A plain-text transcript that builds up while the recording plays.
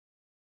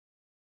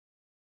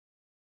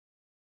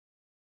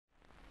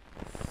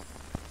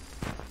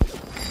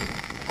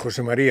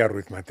José María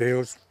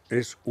Ruiz-Mateos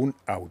es un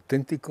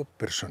auténtico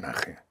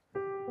personaje.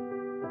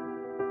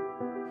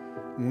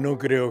 No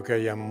creo que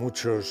haya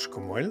muchos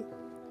como él,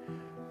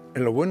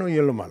 en lo bueno y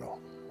en lo malo.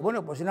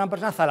 Bueno, pues era una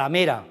persona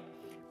zalamera,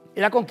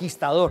 era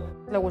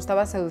conquistador. Le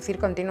gustaba seducir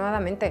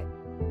continuadamente.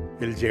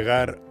 El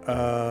llegar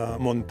a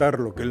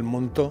montar lo que él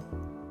montó.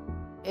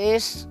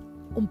 Es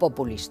un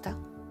populista.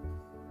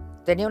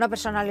 Tenía una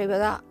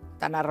personalidad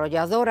tan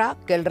arrolladora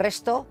que el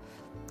resto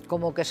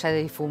como que se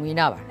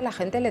difuminaba. La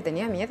gente le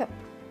tenía miedo.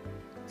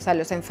 O sea,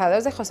 los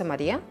enfados de José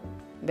María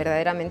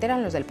verdaderamente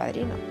eran los del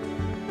Padrino.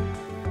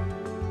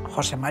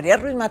 José María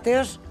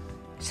Ruiz-Mateos,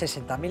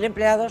 60.000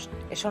 empleados,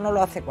 eso no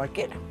lo hace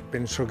cualquiera.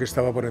 Pensó que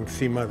estaba por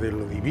encima de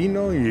lo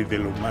divino y de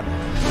lo humano.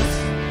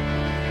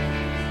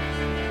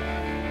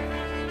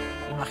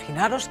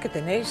 Imaginaros que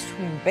tenéis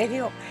un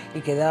imperio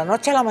y que de la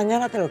noche a la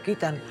mañana te lo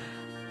quitan.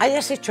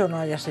 Hayas hecho o no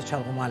hayas hecho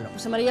algo malo.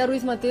 José María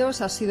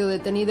Ruiz-Mateos ha sido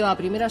detenido a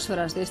primeras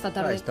horas de esta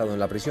tarde. Ha estado en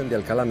la prisión de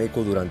Alcalá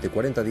Meco durante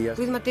 40 días.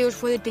 Ruiz-Mateos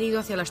fue detenido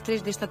hacia las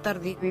 3 de esta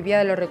tarde. Vivía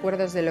de los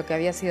recuerdos de lo que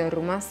había sido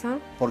Rumasa.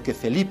 Porque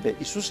Felipe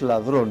y sus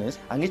ladrones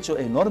han hecho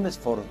enormes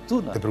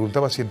fortunas. Te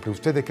preguntaba siempre,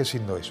 ¿usted de qué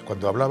signo es?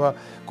 Cuando hablaba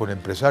con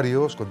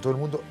empresarios, con todo el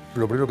mundo,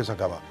 lo primero que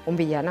sacaba. Un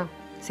villano,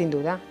 sin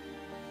duda.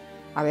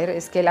 A ver,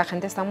 es que la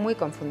gente está muy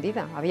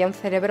confundida. Había un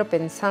cerebro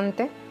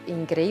pensante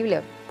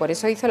increíble. Por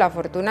eso hizo la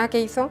fortuna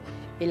que hizo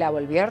y la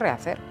volvió a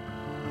rehacer.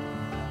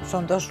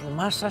 Son dos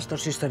Rumasas,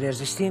 dos historias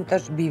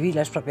distintas. Viví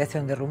la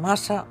expropiación de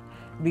Rumasa,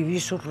 viví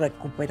su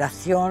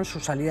recuperación,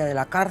 su salida de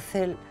la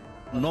cárcel.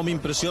 No me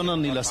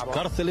impresionan ni las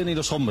cárceles ni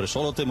los hombres,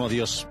 solo temo a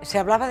Dios. Se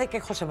hablaba de que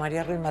José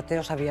María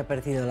Ruiz-Mateos había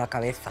perdido la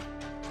cabeza.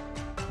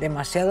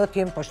 Demasiado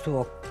tiempo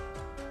estuvo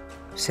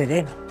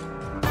sereno.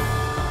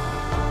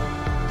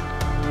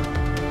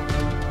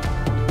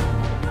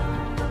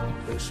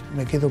 Pues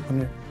me quedo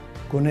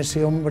con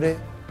ese hombre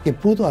que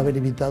pudo haber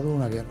evitado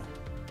una guerra.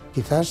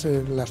 Quizás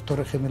las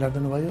Torres Gemelas de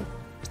Nueva York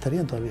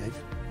estarían todavía ahí.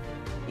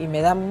 Y me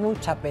da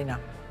mucha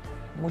pena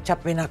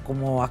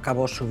cómo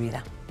acabó su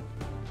vida.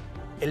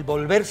 El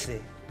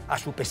volverse a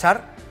su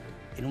pesar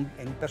en un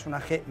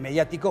personaje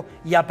mediático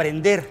y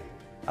aprender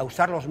a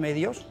usar los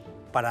medios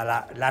para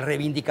la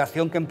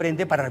reivindicación que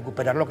emprende para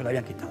recuperar lo que le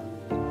habían quitado.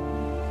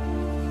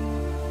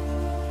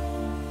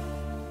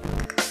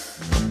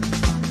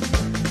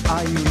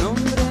 Hay un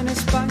hombre en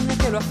España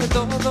que lo hace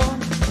todo.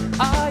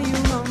 Hay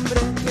un hombre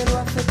que lo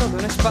hace todo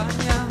en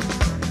España.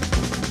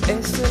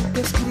 Es el que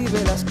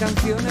escribe las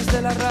canciones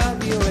de la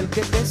radio, el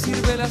que te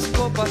sirve las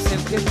copas,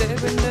 el que te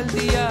vende el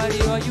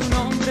diario. Hay un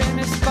hombre en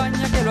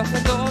España que lo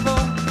hace todo.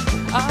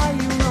 Hay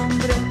un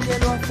hombre que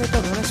lo hace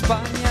todo en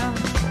España.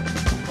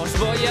 Os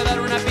voy a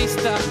dar una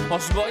pista,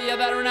 os voy a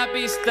dar una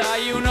pista.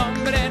 Hay un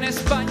hombre en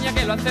España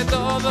que lo hace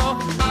todo.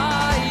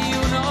 Hay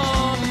un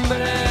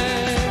hombre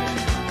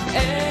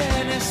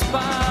en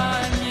España.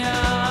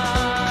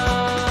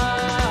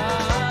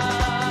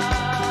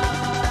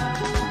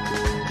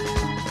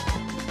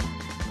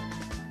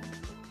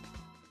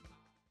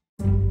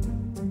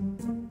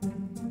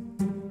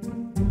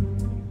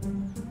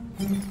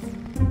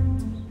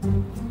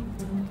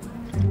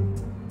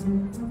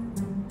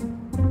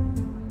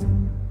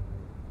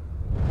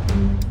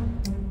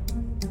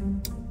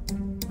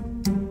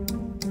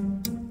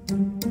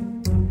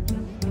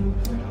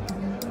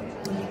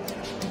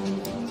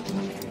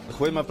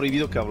 El juez me ha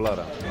prohibido que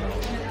hablara.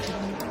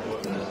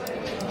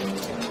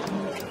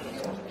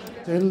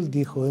 Él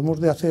dijo,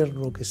 hemos de hacer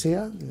lo que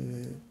sea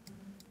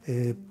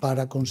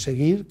para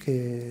conseguir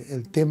que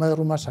el tema de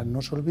Rumasa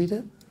no se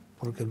olvide,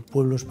 porque el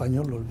pueblo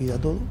español lo olvida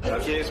todo.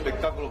 Aquí hay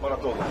espectáculo para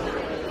todos.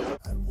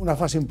 Una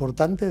fase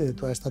importante de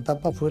toda esta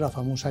etapa fue la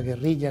famosa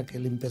guerrilla que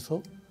él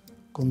empezó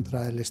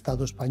contra el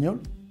Estado español,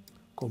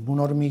 como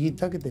una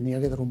hormiguita que tenía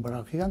que derrumbar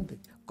al gigante.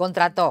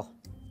 Contrató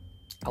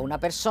a una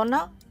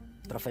persona,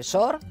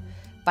 profesor,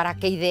 para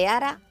que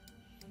ideara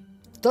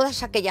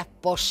todas aquellas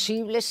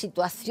posibles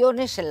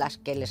situaciones en las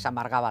que les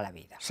amargaba la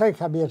vida. Soy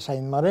Javier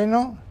Sainz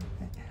Moreno,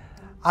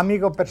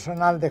 amigo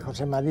personal de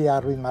José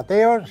María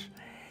Ruiz-Mateos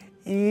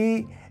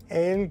y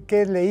el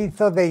que le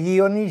hizo de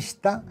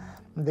guionista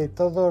de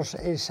toda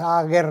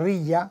esa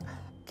guerrilla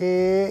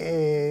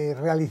que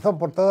realizó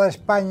por toda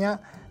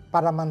España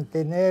para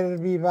mantener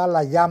viva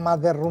la llama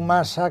de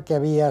Rumasa que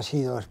había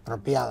sido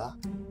expropiada.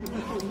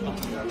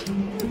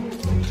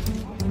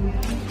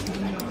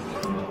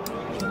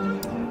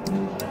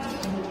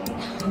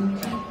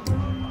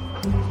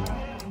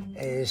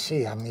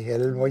 Sí, a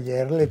Miguel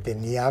Boyer le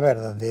tenía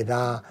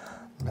verdadera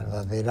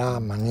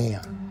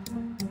manía.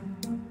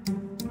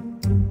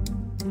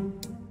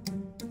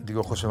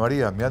 Digo, José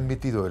María, me ha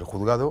admitido el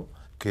juzgado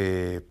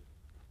que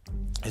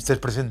estés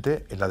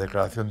presente en la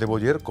declaración de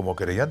Boyer como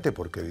querellante,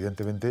 porque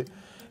evidentemente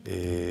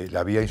le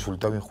había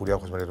insultado e injuriado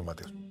a José María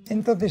Ruiz-Mateos.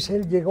 Entonces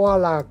él llegó a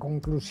la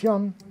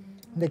conclusión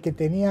de que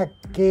tenía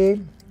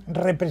que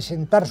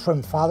representar su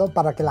enfado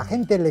para que la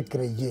gente le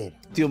creyera.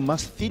 Tío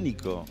más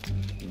cínico,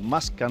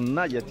 más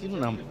canalla, tiene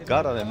una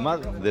cara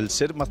del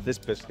ser más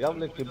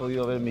despreciable que he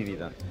podido ver en mi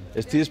vida.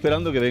 Estoy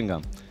esperando que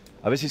venga,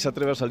 a ver si se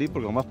atreve a salir,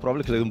 porque lo más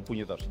probable es que le dé un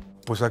puñetazo.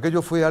 Pues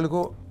aquello fue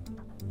algo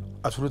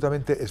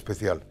absolutamente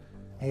especial.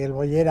 Miguel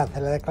Boyer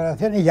hace la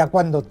declaración y ya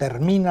cuando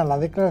termina la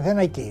declaración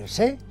hay que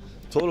irse.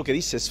 Todo lo que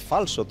dice es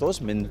falso, todo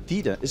es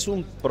mentira. Es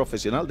un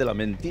profesional de la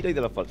mentira y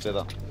de la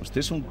falsedad. Usted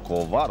es un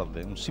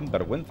cobarde, un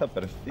sinvergüenza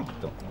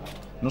perfecto.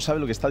 No sabe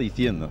lo que está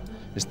diciendo.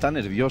 Está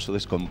nervioso,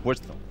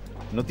 descompuesto.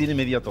 No tiene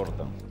media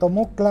torta.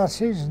 Tomó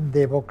clases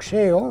de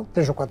boxeo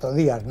 3 o 4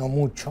 días, no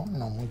mucho,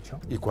 no mucho.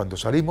 Y cuando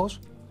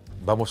salimos,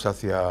 vamos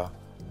hacia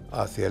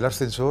el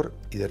ascensor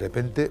y de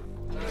repente...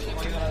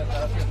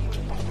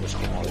 Pues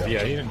como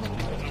debía ir.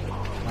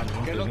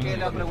 ¿Qué es lo que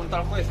le ha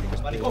preguntado al juez?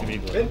 Maricón,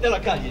 vente a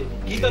la calle,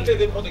 quítate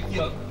de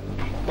protección,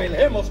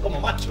 peleemos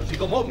como machos y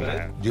como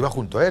hombres. Yo iba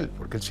junto a él,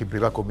 porque él siempre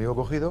iba conmigo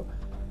cogido,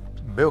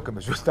 veo que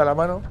me suelta la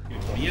mano.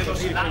 Miedo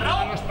sí,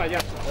 no es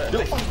payaso. Yo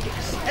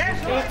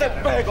te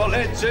pego,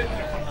 leche.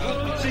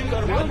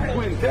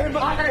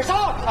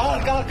 ¡Agresor! ¡A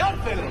la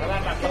cárcel!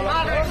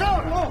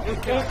 ¡Agresor!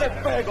 Yo te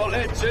pego,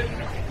 leche.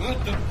 Yo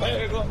te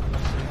pego.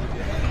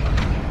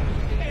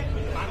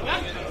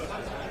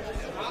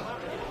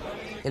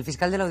 El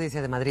fiscal de la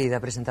Audiencia de Madrid ha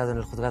presentado en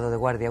el juzgado de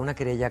guardia una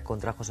querella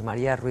contra José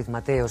María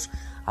Ruiz-Mateos,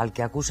 al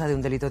que acusa de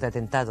un delito de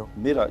atentado.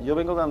 Mira, yo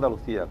vengo de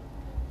Andalucía.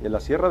 En la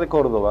Sierra de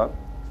Córdoba,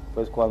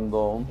 pues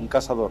cuando un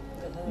cazador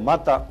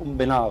mata un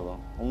venado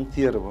o un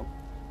ciervo,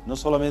 no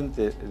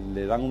solamente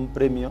le dan un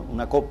premio,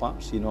 una copa,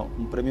 sino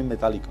un premio en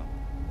metálico.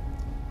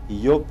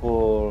 Y yo,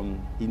 por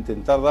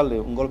intentar darle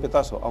un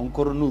golpetazo a un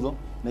cornudo,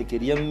 me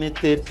querían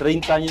meter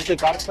 30 años de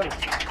cárcel.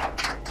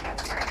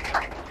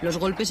 Los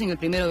golpes, en el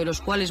primero de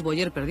los cuales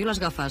Boyer perdió las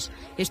gafas,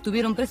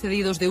 estuvieron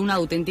precedidos de una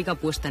auténtica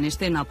puesta en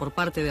escena por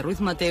parte de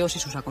Ruiz-Mateos y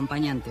sus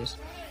acompañantes.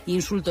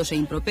 Insultos e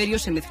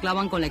improperios se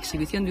mezclaban con la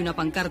exhibición de una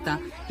pancarta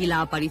y la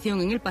aparición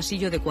en el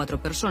pasillo de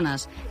 4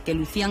 personas que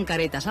lucían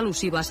caretas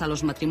alusivas a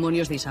los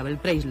matrimonios de Isabel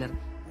Preisler.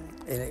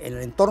 En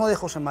el entorno de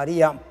José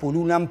María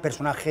pululan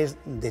personajes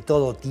de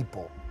todo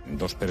tipo.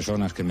 2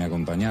 personas que me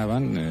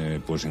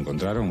acompañaban pues se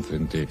encontraron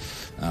frente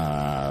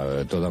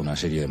a toda una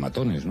serie de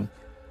matones, ¿no?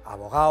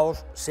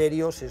 Abogados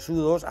serios,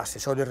 sesudos,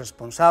 asesores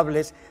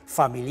responsables,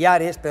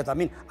 familiares, pero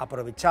también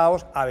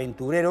aprovechados,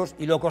 aventureros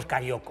y locos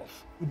cariocos.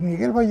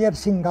 Miguel Boyer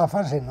sin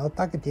gafas se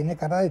nota que tiene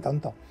cara de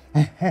tonto.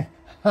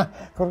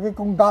 Porque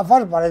con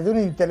gafas parece un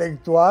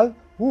intelectual,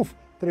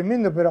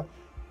 tremendo, pero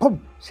 ¡pum!,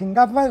 sin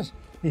gafas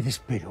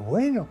dices, pero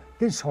bueno,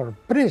 qué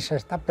sorpresa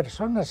esta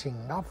persona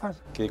sin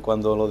gafas. Que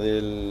cuando lo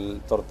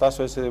del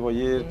tortazo ese de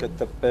Boyer, que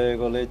te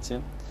pego, leche,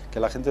 que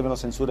la gente me lo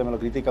censura, me lo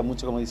critica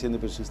mucho como diciendo,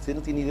 pero si usted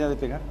no tiene idea de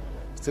pegar,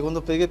 usted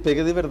cuando pegue,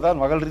 pegue de verdad,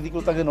 no haga el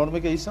ridículo tan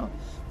enorme que hizo.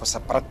 Pues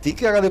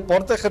practique, haga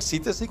deporte,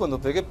 ejercite, y cuando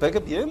pegue, pegue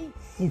bien.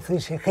 Hizo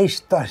ese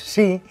gesto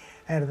así,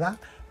 ¿verdad?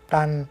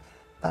 Tan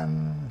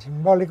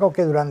simbólico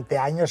que durante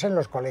años en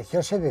los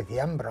colegios se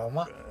decía en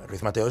broma.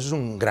 Ruiz-Mateos es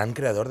un gran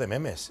creador de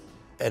memes,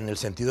 en el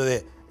sentido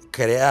de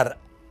crear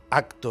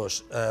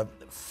actos,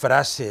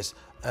 frases,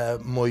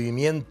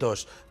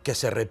 movimientos que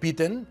se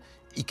repiten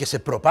y que se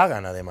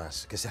propagan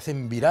además, que se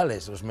hacen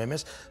virales. Los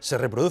memes se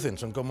reproducen,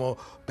 son como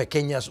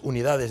pequeñas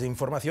unidades de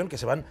información que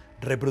se van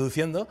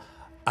reproduciendo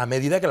a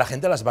medida que la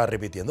gente las va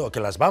repitiendo o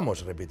que las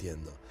vamos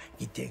repitiendo.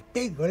 Y te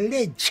pego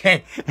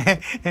leche.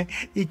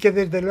 Y que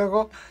desde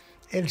luego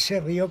él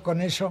se rió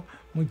con eso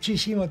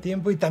muchísimo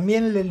tiempo y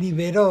también le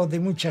liberó de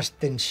muchas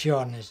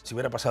tensiones. Si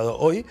hubiera pasado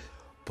hoy,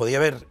 podía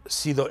haber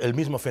sido el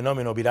mismo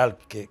fenómeno viral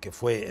que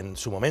fue en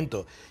su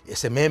momento,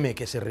 ese meme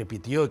que se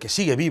repitió y que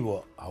sigue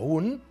vivo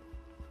aún,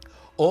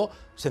 o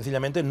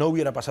sencillamente no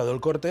hubiera pasado el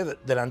corte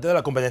delante de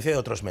la competencia de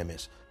otros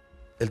memes.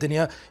 Él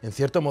tenía, en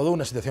cierto modo,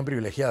 una situación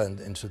privilegiada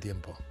en su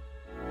tiempo.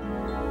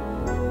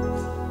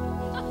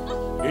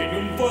 En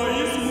un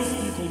país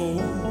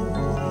multicolor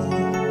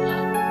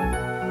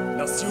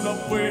nació una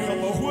abeja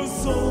bajo el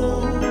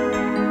sol,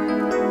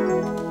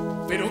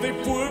 pero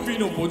después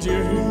vino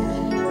Boyer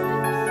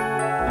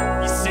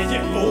y se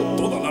llevó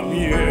toda la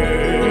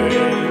miel.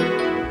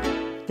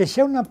 Que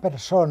sea una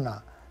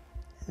persona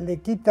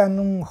le quitan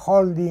un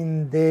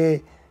holding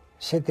de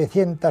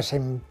 700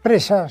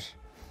 empresas,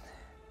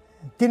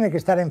 tiene que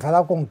estar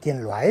enfadado con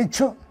quien lo ha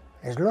hecho,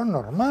 es lo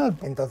normal.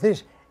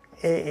 Entonces,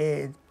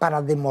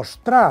 para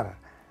demostrar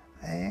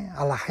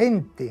a la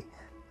gente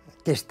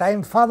que está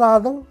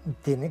enfadado,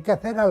 tiene que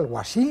hacer algo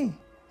así,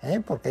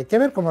 porque hay que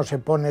ver cómo se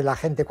pone la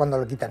gente cuando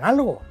le quitan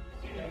algo.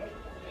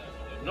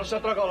 No se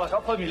ha tragado la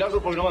gafa de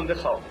milagro porque no me han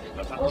dejado.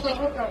 Las rotas.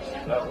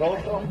 Las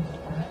roto.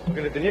 Lo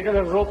que le tenía que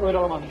haber roto era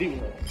la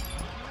mandíbula.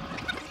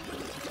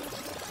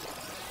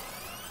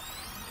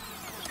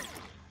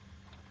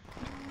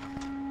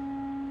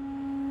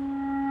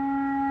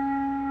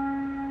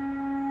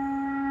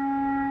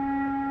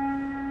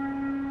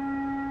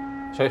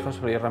 Soy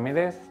José María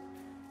Ramírez,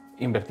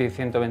 invertí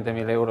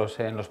 120.000 euros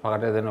en los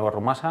pagarés de Nueva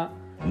Rumasa.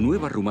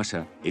 Nueva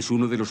Rumasa es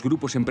uno de los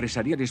grupos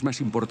empresariales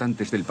más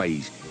importantes del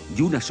país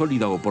y una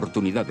sólida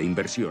oportunidad de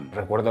inversión.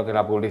 Recuerdo que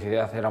la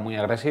publicidad era muy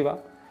agresiva,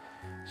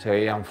 se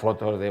veían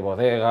fotos de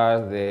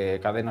bodegas,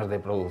 de cadenas de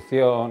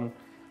producción,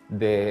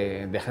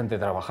 de gente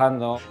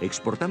trabajando.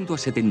 Exportando a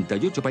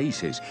 78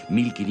 países,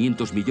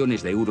 1.500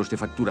 millones de euros de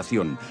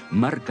facturación,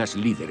 marcas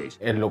líderes.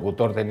 El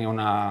locutor tenía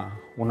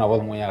una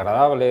voz muy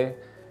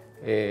agradable.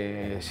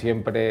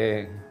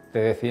 siempre te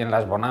decían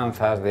las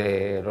bonanzas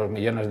de los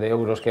millones de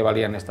euros que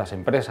valían estas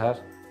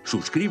empresas.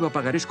 Suscriba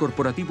pagarés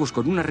corporativos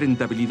con una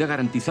rentabilidad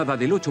garantizada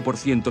del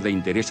 8% de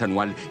interés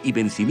anual y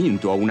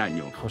vencimiento a 1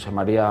 año. José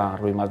María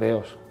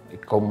Ruiz-Mateos,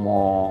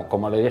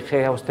 como le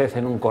dije a usted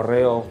en un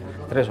correo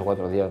 3 o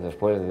 4 días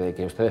después de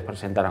que ustedes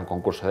presentaran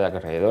concurso de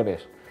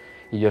acreedores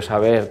y yo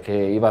saber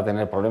que iba a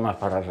tener problemas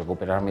para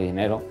recuperar mi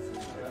dinero,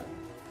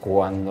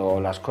 cuando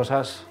las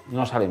cosas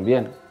no salen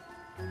bien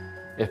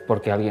es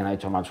porque alguien ha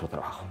hecho mal su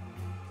trabajo.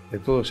 Que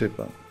todos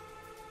sepan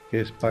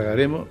que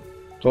pagaremos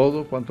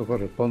todo cuanto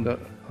corresponda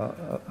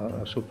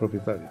a sus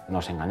propietarios.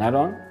 Nos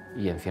engañaron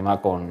y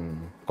encima con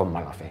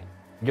mala fe.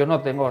 Yo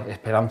no tengo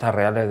esperanzas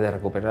reales de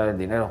recuperar el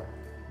dinero.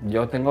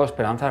 Yo tengo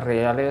esperanzas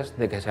reales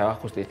de que se haga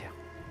justicia.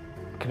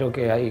 Creo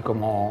que hay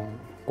como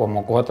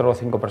 4 o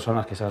 5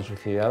 personas que se han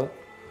suicidado.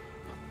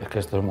 Es que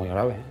esto es muy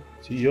grave.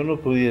 Si yo no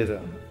pudiera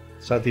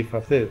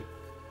satisfacer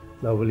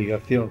la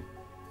obligación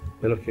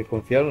de los que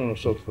confiaron en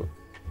nosotros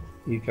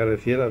y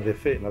careciera de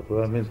fe,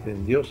 naturalmente,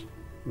 en Dios,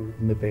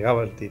 me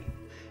pegaba el tiro.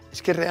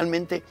 Es que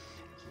realmente,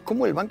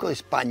 como el Banco de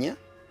España,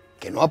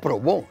 que no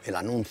aprobó el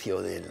anuncio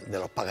de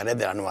los pagarés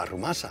de la nueva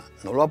Rumasa,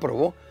 no lo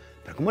aprobó,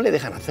 pero ¿cómo le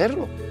dejan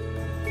hacerlo?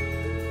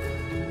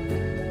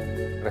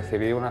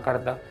 Recibí una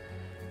carta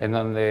en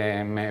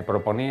donde me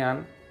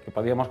proponían que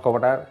podíamos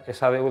cobrar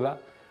esa deuda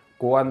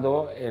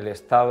cuando el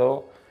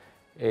Estado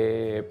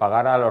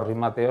pagara a los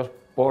Ruiz-Mateos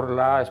por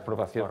la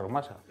expropiación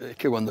rumasa. Es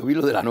que cuando vi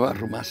lo de la nueva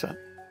Rumasa,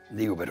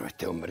 digo, pero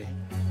este hombre...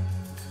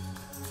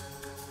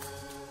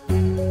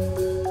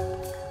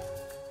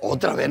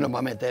 Otra vez nos va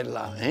a meter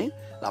la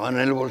mano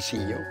en el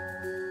bolsillo.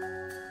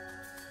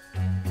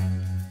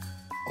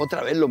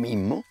 Otra vez lo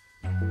mismo.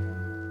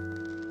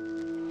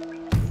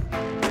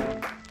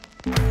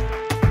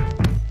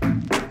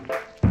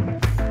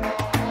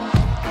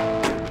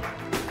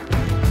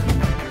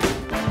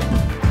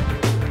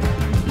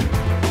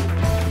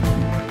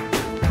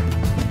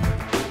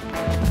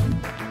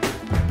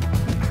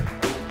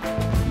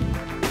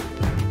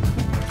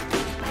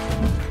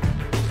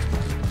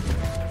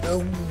 Era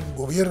un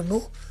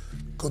gobierno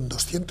con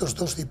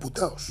 202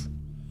 diputados.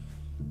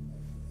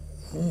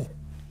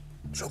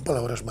 Son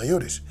palabras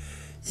mayores.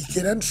 Y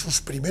que eran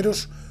sus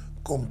primeros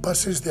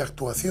compases de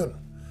actuación.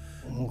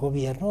 Un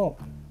gobierno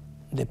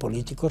de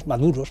políticos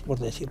maduros, por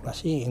decirlo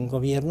así. Un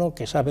gobierno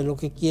que sabe lo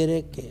que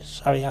quiere, que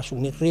sabe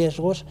asumir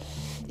riesgos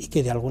y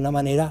que de alguna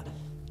manera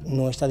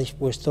no está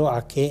dispuesto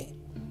a que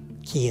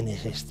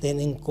quienes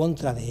estén en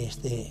contra de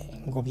este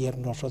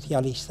gobierno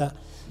socialista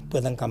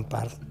puedan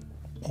campar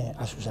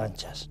a sus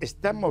anchas.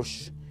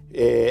 Estamos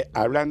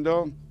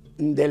hablando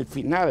del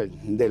final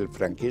del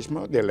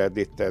franquismo, de la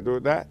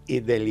dictadura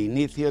y del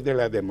inicio de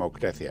la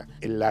democracia.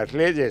 Las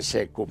leyes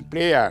se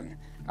cumplían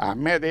a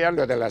medias,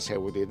 lo de la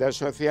seguridad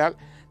social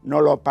no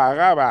lo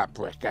pagaba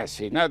pues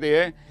casi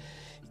nadie,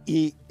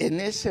 y en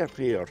ese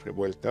río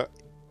revuelto,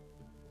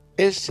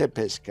 ese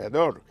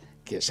pescador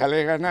que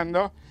sale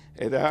ganando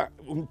era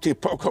un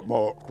tipo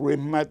como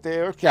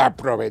Ruiz-Mateos, que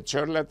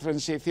aprovechó la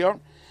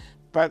transición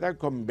para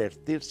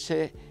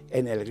convertirse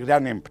en el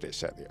gran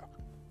empresario.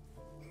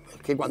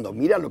 Es que cuando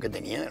miras lo que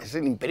tenía, es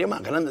el imperio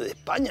más grande de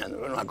España,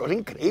 una cosa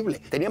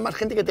increíble. Tenía más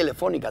gente que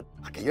Telefónica,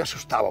 aquello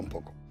asustaba un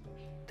poco.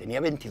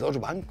 Tenía 22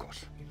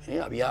 bancos,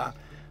 había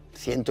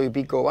 100 y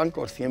pico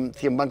bancos, 100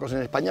 bancos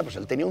en España, pues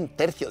él tenía un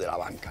tercio de la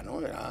banca, ¿no?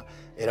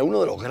 Era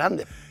uno de los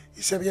grandes.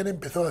 Y se habían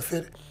empezado a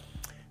hacer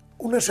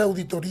unas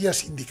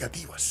auditorías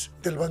indicativas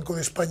del Banco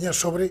de España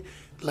sobre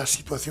la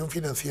situación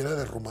financiera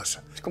de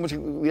Rumasa. Es como si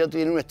hubiera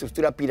tenido una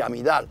estructura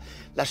piramidal.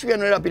 La suya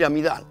no era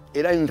piramidal,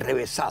 era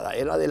enrevesada,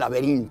 era de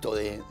laberinto,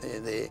 de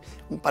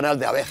un panal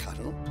de abejas,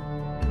 ¿no?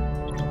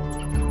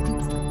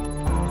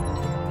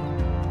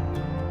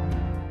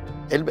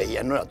 Él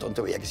veía, no era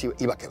tonto, veía que se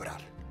iba a quebrar.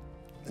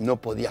 No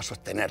podía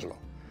sostenerlo.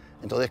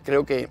 Entonces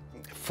creo que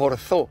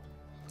forzó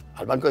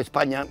al Banco de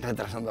España,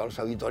 retrasando las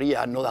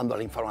auditorías, no dando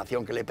la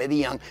información que le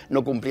pedían,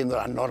 no cumpliendo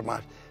las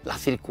normas,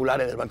 las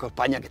circulares del Banco de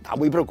España, que estaba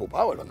muy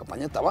preocupado, el Banco de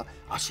España estaba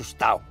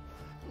asustado.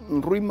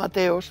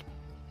 Ruiz-Mateos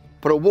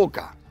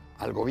provoca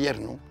al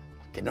gobierno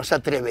que no se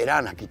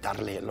atreverán a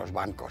quitarle los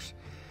bancos,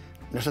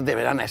 no se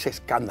atreverán a ese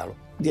escándalo.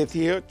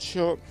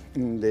 18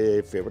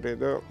 de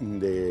febrero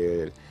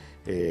de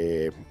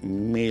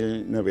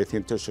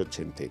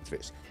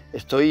 1983.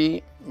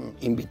 Estoy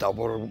invitado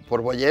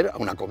por Boyer a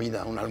una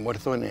comida, a un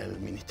almuerzo en el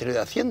Ministerio de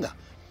Hacienda.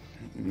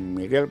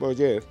 Miguel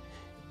Boyer,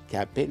 que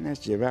apenas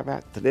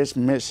llevaba 3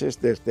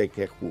 meses desde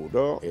que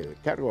juró el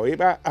cargo,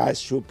 iba a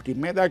su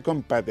primera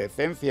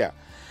comparecencia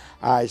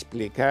a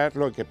explicar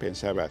lo que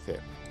pensaba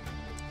hacer.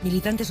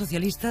 Militante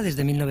socialista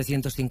desde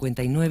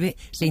 1959,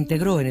 se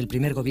integró en el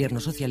primer gobierno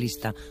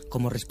socialista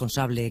como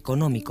responsable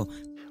económico.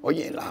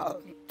 Oye, a las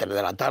 3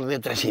 de la tarde,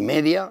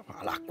 3:30,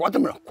 a las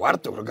 4 menos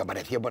cuarto creo que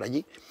apareció por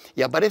allí.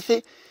 Y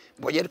aparece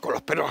Boyer con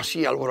los pelos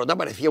así alborotados,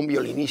 parecía un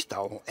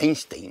violinista o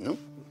Einstein, ¿no?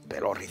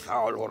 Pelo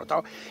rizado,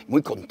 alborotado,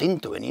 muy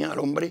contento venía el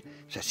hombre,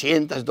 se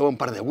sienta, se toma un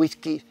par de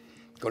whisky,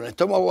 con el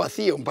estómago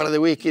vacío, un par de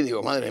whisky,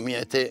 digo, madre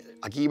mía,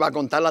 aquí va a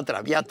contar la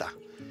Traviata.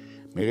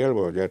 Miguel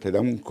Boyer le da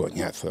un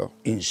coñazo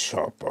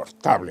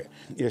insoportable.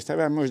 Y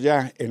estábamos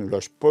ya en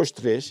los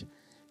postres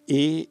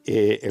y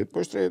el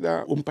postre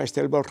era un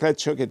pastel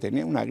borracho que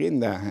tenía una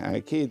guinda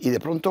aquí. Y de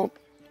pronto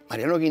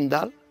Mariano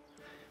Guindal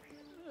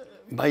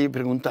va y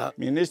pregunta: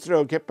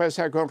 ministro, ¿qué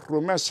pasa con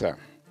Rumasa?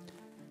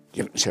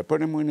 Y se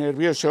pone muy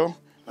nervioso.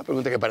 Una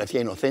pregunta que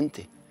parecía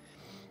inocente.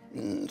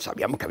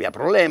 Sabíamos que había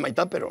problema y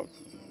tal, pero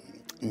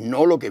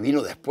no lo que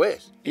vino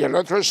después. Y al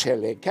otro se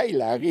le cae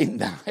la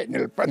guinda en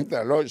el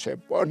pantalón, se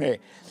pone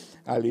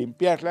a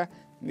limpiarla.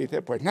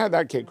 Dice, pues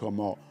nada, que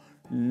como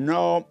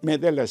no me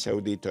den las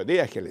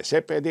auditorías que les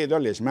he pedido,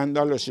 les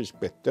mando a los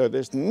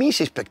inspectores.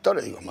 Mis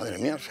inspectores, digo, madre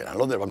mía, serán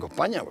los del Banco de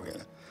España, porque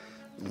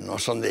no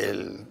son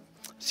del...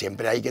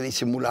 Siempre hay que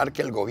disimular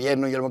que el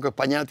gobierno y el Banco de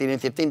España tienen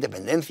cierta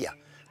independencia.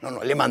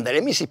 No, le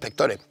mandaré mis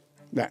inspectores.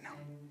 Bueno,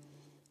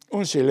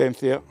 un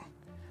silencio.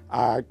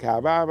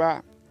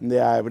 Acababa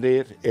de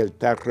abrir el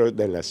tarro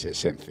de las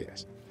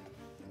esencias.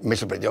 Me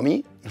sorprendió a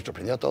mí, nos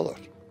sorprendió a todos.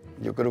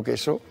 Yo creo que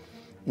eso,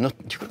 yo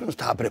creo que no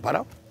estaba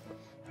preparado.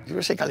 Yo creo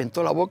que se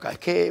calentó la boca. Es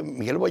que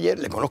Miguel Boyer,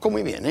 le conozco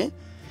muy bien, ¿eh?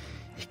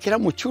 Es que era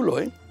muy chulo,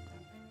 ¿eh?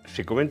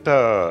 Se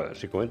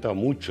comenta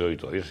mucho y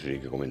todavía se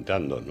sigue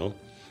comentando, ¿no?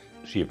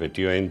 Sí,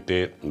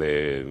 efectivamente,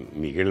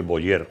 Miguel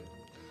Boyer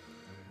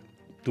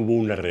tuvo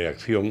una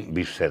reacción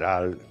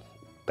visceral,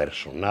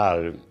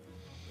 personal,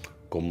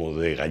 como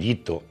de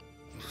gallito.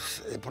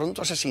 De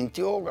pronto se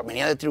sintió que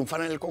venía de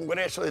triunfar en el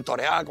Congreso, de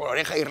torear con la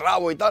oreja y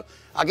rabo y tal.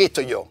 Aquí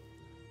estoy yo.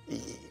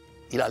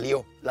 Y la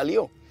lió.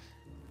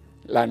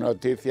 La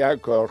noticia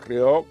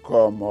corrió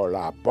como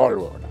la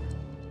pólvora.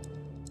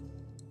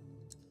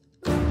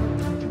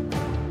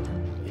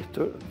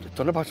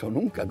 Esto no pasó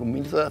nunca, que un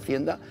ministro de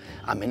Hacienda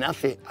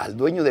amenace al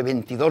dueño de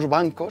 22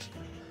 bancos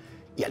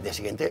y al día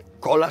siguiente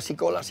colas y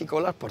colas y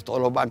colas por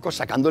todos los bancos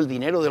sacando el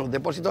dinero de los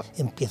depósitos.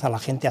 Empieza la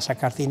gente a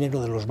sacar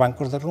dinero de los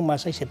bancos de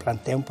Rumasa y se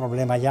plantea un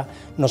problema ya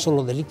no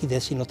solo de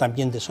liquidez, sino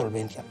también de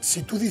solvencia.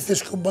 Si tú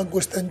dices que un banco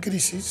está en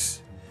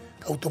crisis,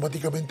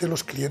 automáticamente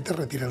los clientes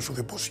retiran sus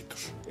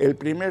depósitos. El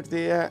primer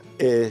día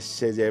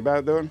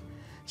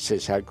se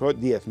sacó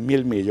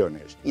 10.000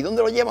 millones. ¿Y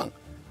dónde lo llevan?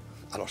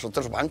 A los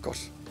otros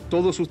bancos.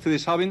 Todos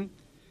ustedes saben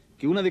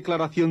que una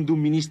declaración de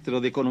un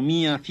ministro de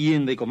Economía,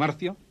 Hacienda y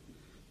Comercio,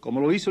 como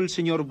lo hizo el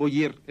señor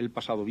Boyer el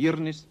pasado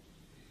viernes,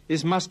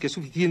 es más que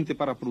suficiente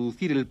para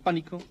producir el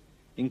pánico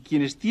en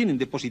quienes tienen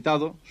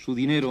depositado su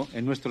dinero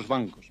en nuestros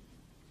bancos.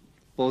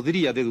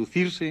 Podría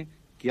deducirse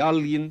que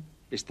alguien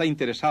está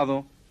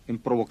interesado en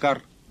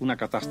provocar una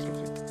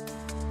catástrofe.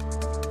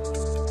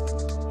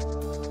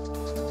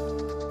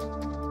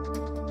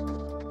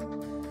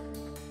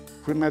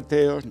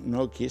 Ruiz-Mateos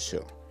no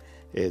quiso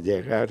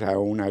llegar a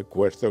un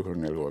acuerdo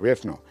con el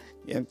gobierno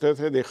y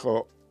entonces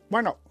dijo,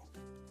 bueno,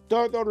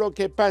 todo lo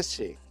que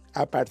pase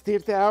a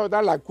partir de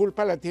ahora la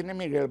culpa la tiene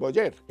Miguel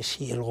Boyer.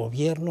 Si el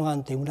gobierno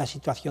ante una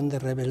situación de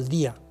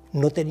rebeldía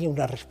no tenía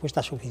una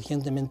respuesta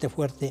suficientemente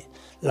fuerte,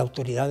 la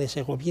autoridad de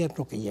ese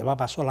gobierno, que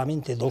llevaba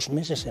solamente 2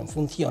 meses en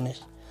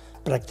funciones,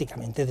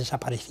 prácticamente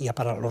desaparecía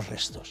para los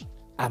restos.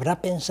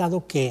 Habrá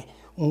pensado que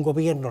un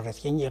gobierno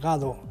recién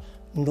llegado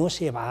no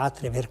se va a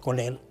atrever con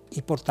él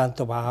y por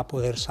tanto va a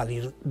poder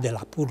salir del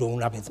apuro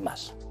una vez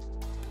más.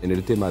 En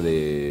el tema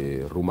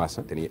de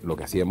Rumasa, lo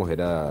que hacíamos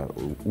era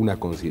una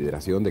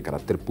consideración de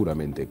carácter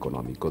puramente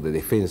económico, de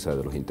defensa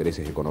de los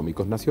intereses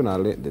económicos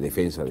nacionales, de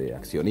defensa de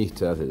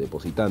accionistas, de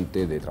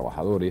depositantes, de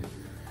trabajadores,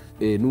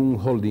 en un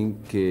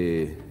holding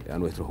que, a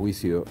nuestro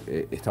juicio,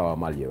 estaba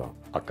mal llevado.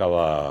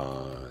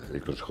 Acaba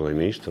el Consejo de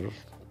Ministros,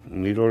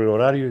 miro el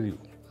horario y digo,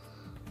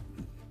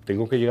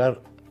 tengo que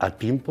llegar a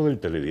tiempo del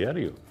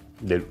telediario,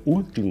 del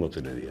último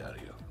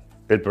telediario.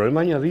 El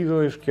problema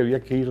añadido es que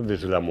había que ir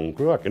desde la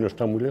Moncloa, que no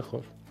está muy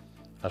lejos,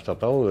 hasta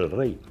Prado del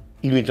Rey.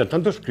 Y mientras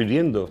tanto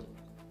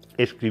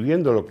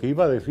escribiendo lo que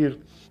iba a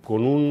decir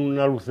con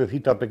una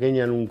lucecita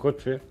pequeña en un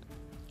coche,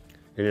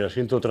 en el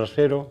asiento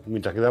trasero,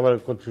 mientras quedaba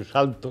el coche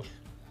saltos,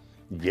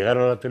 llegar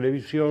a la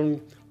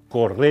televisión,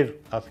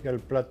 correr hacia el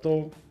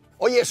plató.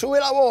 Oye, sube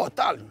la voz,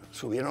 tal.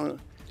 Subieron.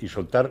 Y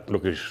soltar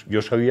lo que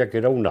yo sabía que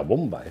era una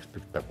bomba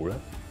espectacular.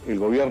 El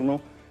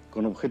gobierno,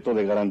 con objeto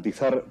de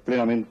garantizar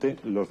plenamente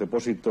los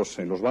depósitos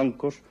en los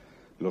bancos,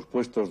 los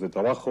puestos de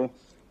trabajo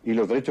y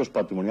los derechos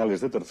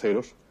patrimoniales de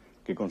terceros,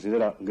 que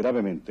considera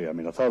gravemente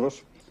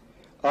amenazados,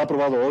 ha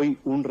aprobado hoy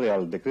un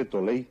Real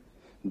Decreto Ley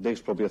de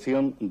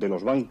expropiación de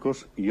los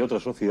bancos y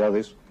otras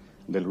sociedades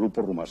del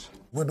Grupo Rumasa.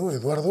 Bueno,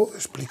 Eduardo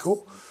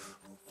explicó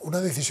una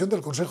decisión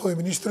del Consejo de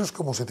Ministros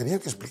como se tenía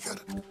que explicar.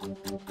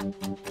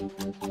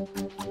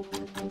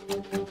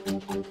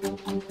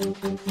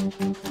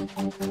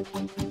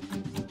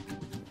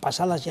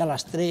 Pasadas ya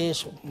las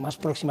 3, más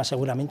próximas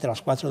seguramente a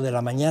las 4 de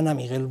la mañana,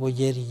 Miguel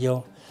Boyer y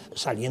yo,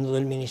 saliendo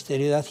del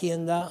Ministerio de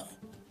Hacienda,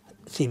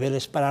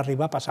 Cibeles para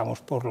arriba,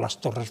 pasamos por las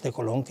Torres de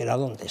Colón, que era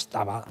donde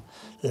estaba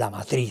la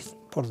matriz,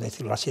 por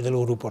decirlo así, del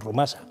Grupo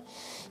Rumasa.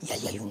 Y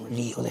ahí hay un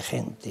lío de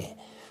gente,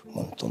 un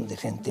montón de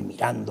gente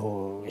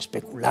mirando,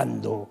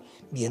 especulando,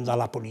 viendo a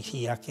la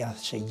policía que ha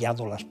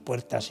sellado las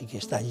puertas y que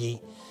está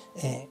allí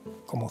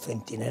como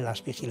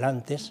centinelas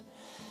vigilantes.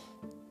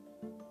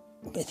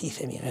 Me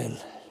dice Miguel,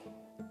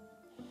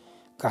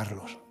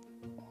 Carlos,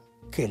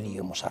 qué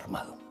lío hemos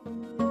armado.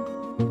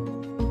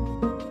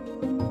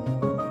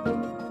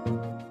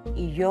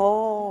 Y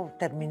yo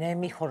terminé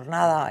mi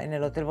jornada en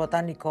el Hotel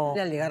Botánico.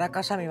 Al llegar a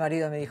casa mi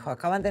marido me dijo,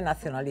 acaban de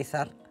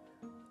nacionalizar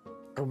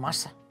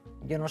Rumasa.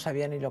 Yo no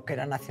sabía ni lo que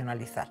era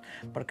nacionalizar,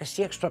 porque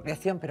sí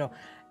expropiación, pero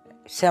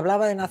se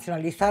hablaba de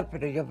nacionalizar,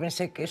 pero yo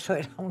pensé que eso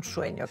era un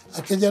sueño.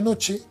 Aquella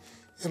noche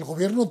el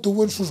gobierno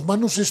tuvo en sus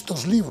manos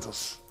estos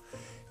libros,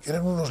 que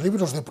eran unos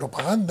libros de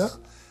propaganda,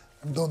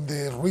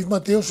 donde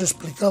Ruiz-Mateos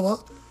explicaba,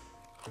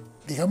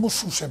 digamos,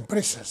 sus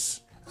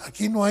empresas.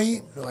 Aquí no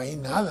hay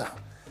nada.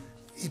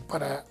 Y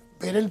para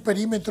ver el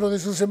perímetro de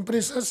sus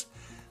empresas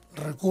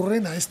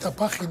recurren a esta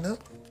página,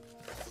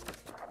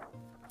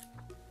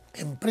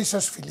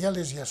 empresas,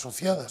 filiales y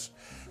asociadas.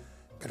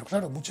 Pero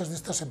claro, muchas de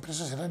estas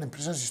empresas eran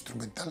empresas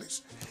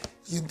instrumentales.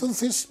 Y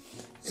entonces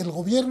el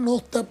gobierno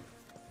opta,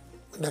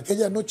 en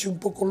aquella noche un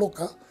poco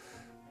loca,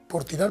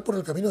 por tirar por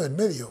el camino del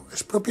medio.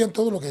 Expropian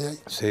todo lo que hay.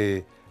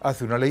 Se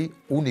hace una ley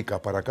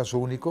única para caso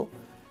único,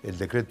 el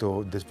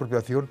decreto de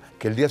expropiación,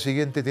 que el día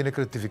siguiente tiene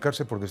que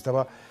rectificarse porque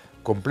estaba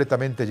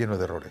completamente lleno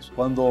de errores.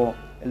 Cuando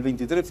el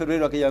 23 de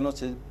febrero, aquella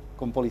noche,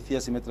 con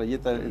policías y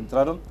metralletas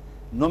entraron,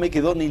 no me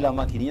quedó ni la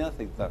maquinilla de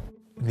aceptar.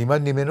 Ni más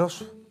ni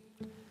menos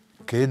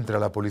que entra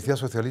la policía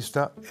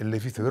socialista en el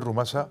edificio de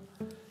Rumasa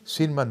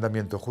sin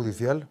mandamiento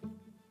judicial,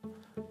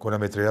 con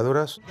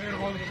ametralladoras.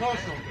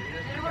 Vergonzoso.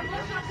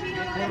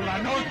 Con la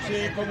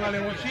noche, con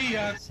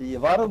alevosía. Se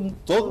llevaron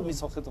todos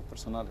mis objetos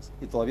personales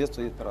y todavía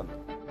estoy esperando.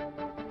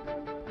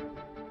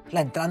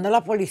 Entrando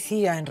la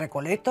policía en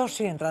Recoletos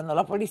y entrando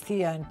la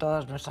policía en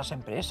todas nuestras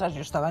empresas.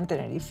 Yo estaba en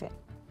Tenerife.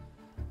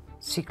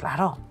 Sí,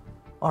 claro,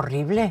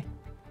 horrible,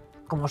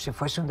 como si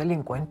fuese un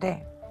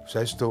delincuente. O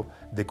sea, esto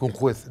de que un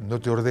juez no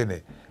te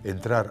ordene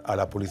entrar a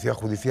la policía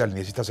judicial ni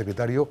exista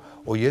secretario,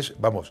 hoy es,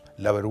 vamos,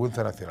 la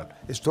vergüenza nacional.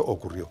 Esto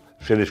ocurrió.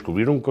 Se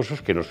descubrieron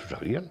cosas que no se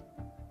sabían,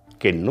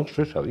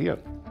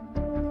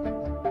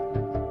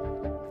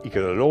 y que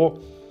desde luego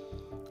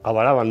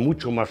avalaban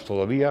mucho más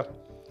todavía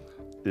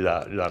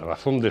la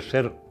razón de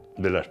ser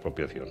de la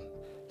expropiación.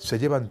 Se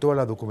llevan toda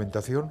la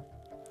documentación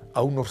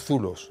a unos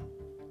zulos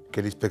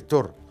que el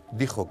inspector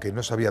dijo que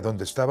no sabía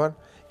dónde estaban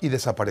y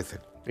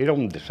desaparecen. Era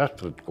un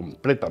desastre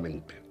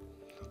completamente,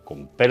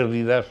 con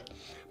pérdidas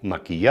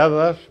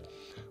maquilladas,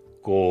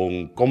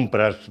 con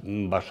compras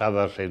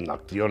basadas en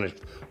acciones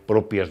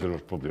propias de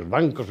los propios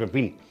bancos, en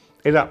fin,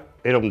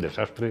 era un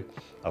desastre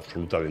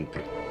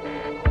absolutamente.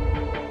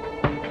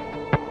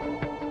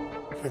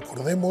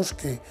 Recordemos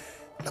que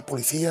la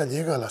policía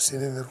llega a la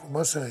sede de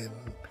Rumasa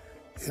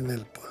en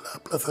la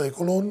plaza de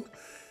Colón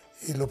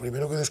y lo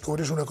primero que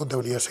descubre es una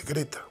contabilidad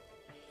secreta.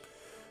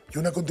 Y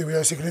una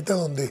contabilidad secreta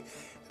donde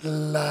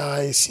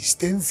la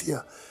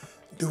existencia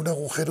de un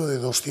agujero de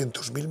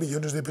 200.000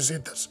 millones de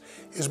pesetas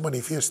es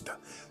manifiesta.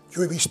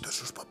 Yo he visto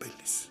esos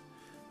papeles,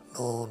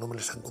 no me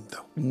les han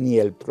contado. Ni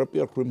el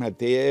propio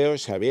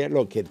Ruiz-Mateos sabía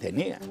lo que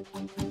tenía.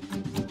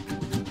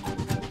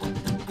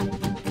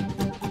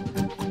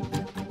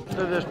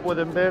 Ustedes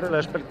pueden ver la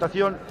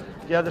expectación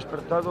que ha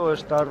despertado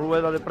esta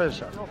rueda de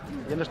prensa.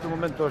 Y en este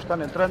momento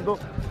están entrando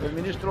el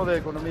ministro de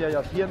Economía y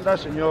Hacienda,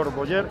 señor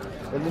Boyer,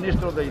 el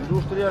ministro de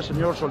Industria,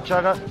 señor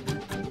Solchaga.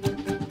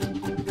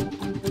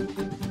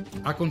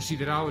 Ha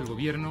considerado el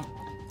Gobierno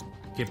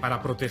que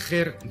para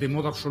proteger de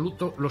modo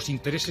absoluto los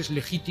intereses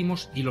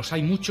legítimos, y los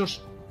hay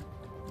muchos,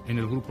 en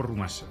el Grupo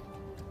Rumasa,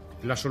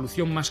 la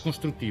solución más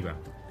constructiva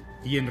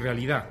y en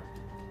realidad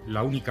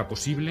la única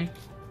posible,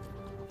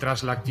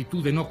 tras la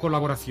actitud de no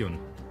colaboración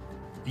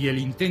y el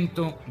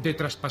intento de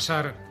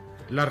traspasar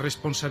las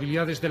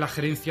responsabilidades de la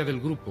gerencia del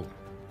grupo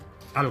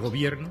al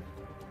Gobierno,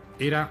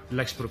 era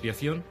la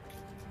expropiación,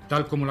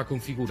 tal como la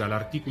configura el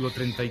artículo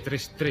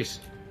 33.3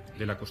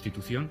 de la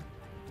Constitución,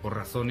 por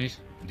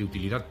razones de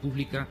utilidad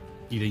pública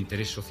y de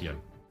interés social.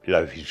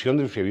 La decisión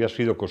de si había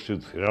sido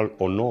constitucional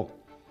o no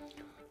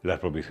la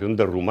expropiación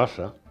de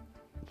Rumasa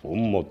fue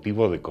un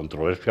motivo de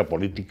controversia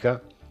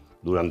política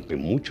durante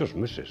muchos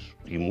meses,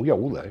 y muy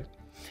aguda, ¿eh?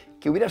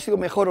 Que hubiera sido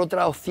mejor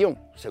otra opción,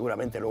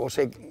 seguramente. Luego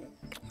se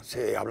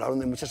hablaron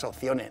de muchas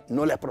opciones,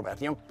 no la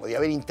expropiación. Podía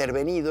haber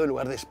intervenido en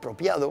lugar de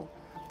expropiado,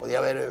 podía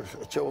haber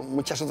hecho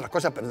muchas otras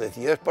cosas, pero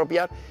decidió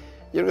expropiar.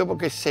 Yo creo que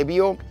porque se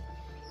vio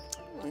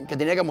que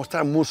tenía que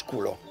mostrar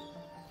músculo.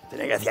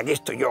 Tenía que decir, aquí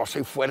estoy yo,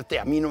 soy fuerte,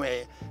 a mí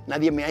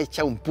nadie me ha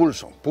echado un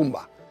pulso,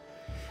 pumba.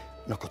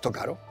 Nos costó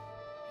caro.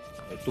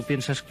 ¿Tú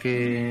piensas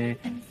que,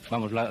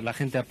 vamos, la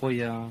gente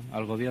apoya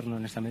al gobierno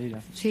en esta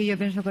medida? Sí, yo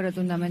pienso que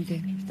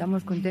rotundamente.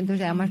 Estamos contentos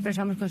y además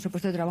pensamos que nuestro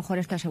puesto de trabajo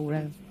ahora está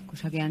asegurado,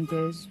 cosa que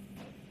antes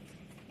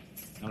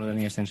no lo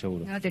tenías tan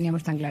seguro. no lo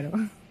teníamos tan claro.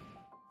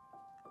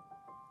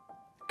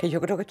 Que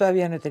yo creo que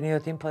todavía no he tenido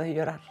tiempo de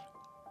llorar.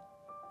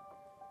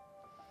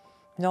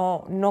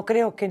 No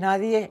creo que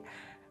nadie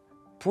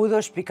pudo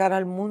explicar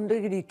al mundo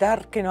y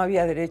gritar que no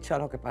había derecho a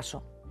lo que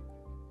pasó.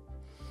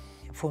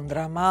 Fue un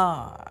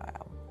drama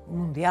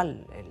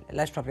mundial,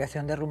 la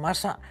expropiación de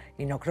Rumasa,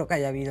 y no creo que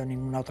haya habido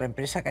ninguna otra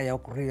empresa que haya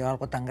ocurrido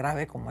algo tan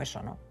grave como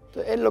eso, ¿no?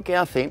 Es lo que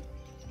hace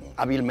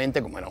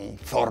hábilmente, como era un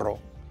zorro,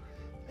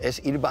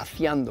 es ir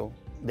vaciando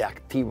de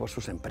activos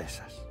sus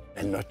empresas.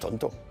 Él no es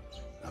tonto.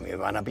 A mí me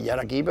van a pillar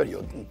aquí, pero yo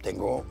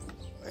tengo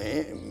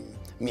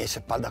mis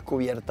espaldas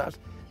cubiertas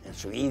en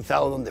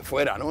Suiza o donde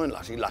fuera, ¿no? En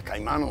las Islas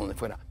Caimán o donde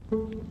fuera.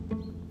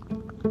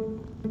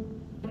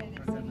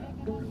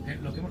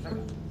 Lo que hemos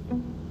hablado,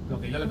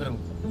 lo que yo le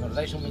pregunto, ¿nos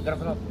dais un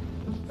micrófono?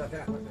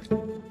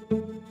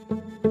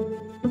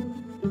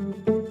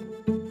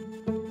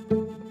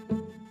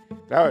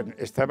 Claro,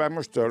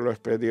 estábamos todos los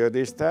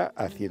periodistas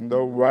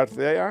haciendo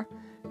guardia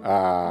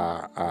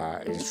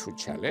en su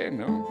chalet,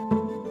 ¿no?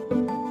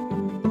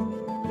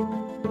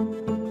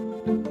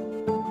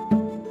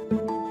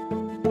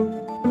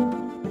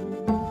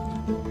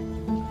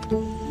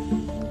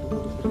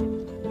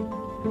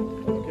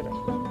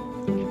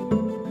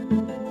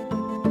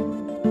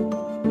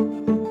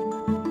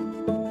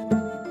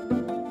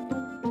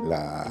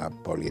 La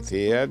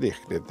policía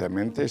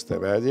discretamente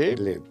estaba allí,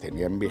 le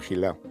tenían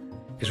vigilado.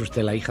 ¿Es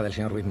usted la hija del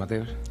señor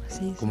Ruiz-Mateos?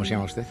 Sí. ¿Cómo se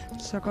llama usted?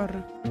 Socorro.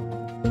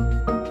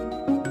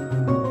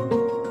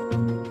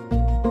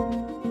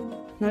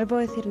 No le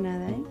puedo decir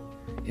nada, ¿eh?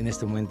 En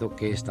este momento,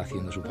 ¿qué está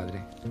haciendo su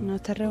padre? No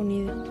está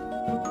reunido.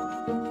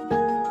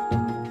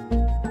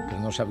 Pero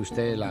no sabe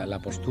usted la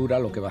postura,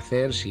 lo que va a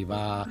hacer, si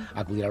va a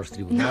acudir a los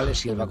tribunales,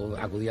 si él va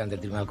a acudir ante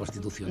el Tribunal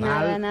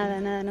Constitucional.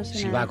 Nada, no sé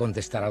si nada. va a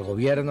contestar al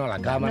gobierno, a la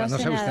Cámara, no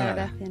sabe usted nada.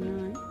 Gracias,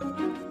 no, ¿eh?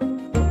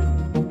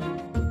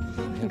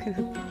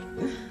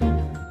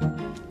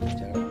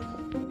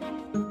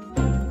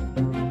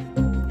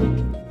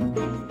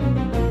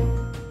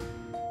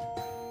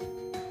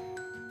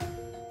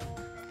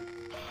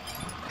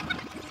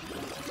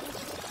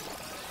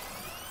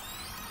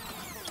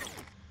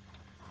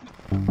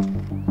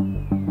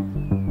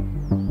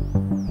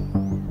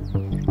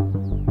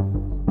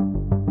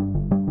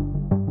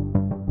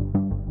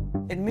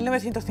 En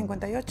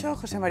 1958,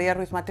 José María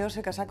Ruiz-Mateos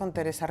se casa con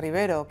Teresa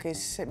Rivero, que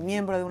es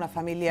miembro de una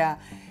familia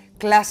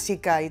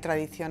clásica y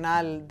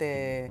tradicional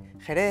de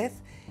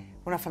Jerez,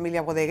 una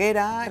familia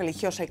bodeguera,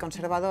 religiosa y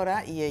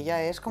conservadora, y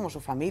ella es como su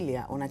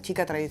familia, una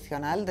chica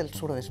tradicional del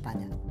sur de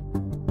España.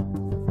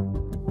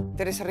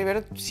 Teresa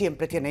Rivero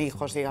siempre tiene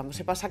hijos, digamos,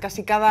 se pasa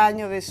casi cada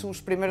año de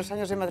sus primeros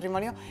años de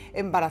matrimonio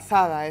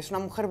embarazada, es una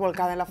mujer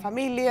volcada en la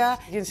familia.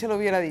 ¿Quién se lo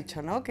hubiera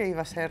dicho, no? Que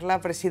iba a ser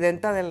la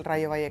presidenta del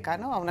Rayo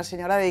Vallecano, a una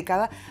señora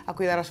dedicada a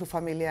cuidar a su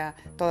familia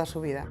toda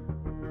su vida.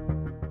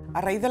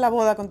 A raíz de la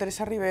boda con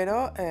Teresa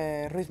Rivero,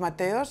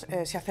 Ruiz-Mateos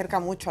se acerca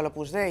mucho al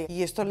Opus Dei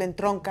y esto le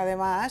entronca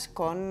además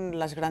con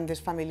las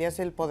grandes familias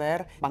del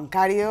poder,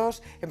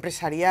 bancarios,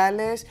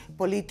 empresariales,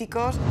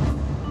 políticos.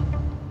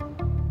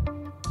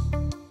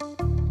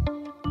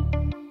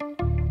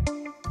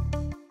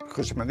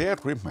 José María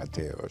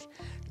Ruiz-Mateos,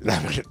 la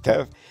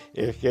verdad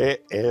es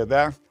que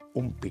era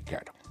un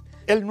pícaro.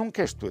 Él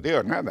nunca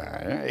estudió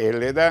nada, ¿eh?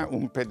 Él era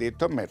un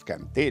perito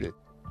mercantil.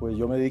 Pues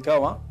yo me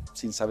dedicaba,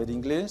 sin saber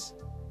inglés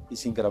y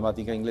sin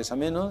gramática inglesa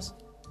menos,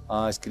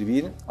 a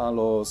escribir a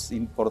los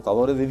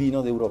importadores de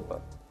vino de Europa.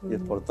 Y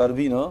exportar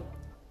vino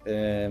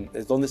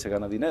es donde se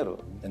gana dinero.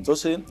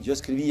 Entonces yo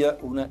escribía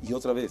una y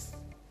otra vez,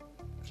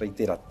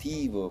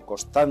 reiterativo,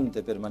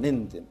 constante,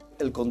 permanente.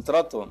 El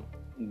contrato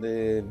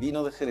de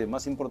vino de Jerez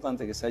más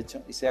importante que se ha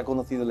hecho y se ha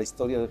conocido en la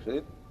historia de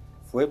Jerez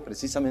fue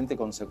precisamente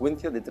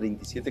consecuencia de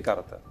 37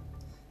 cartas.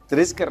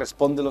 3 que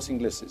responden los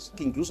ingleses,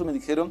 que incluso me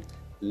dijeron,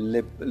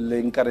 le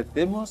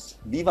encarecemos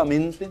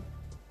vivamente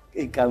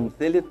que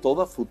cancele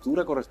toda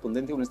futura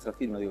correspondencia con nuestra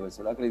firma. Digo,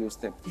 ¿se lo ha creído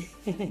usted?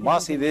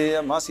 Más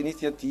idea, más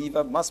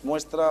iniciativa, más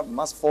muestra,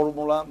 más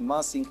fórmula,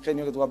 más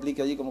ingenio que tú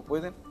apliques allí como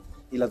puedes.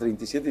 Y la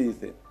 37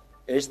 dice,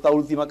 esta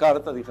última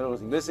carta, dijeron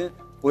los ingleses,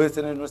 puede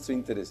tener nuestro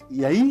interés.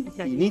 Y ahí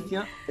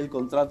inicia el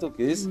contrato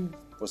que es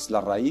pues, la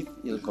raíz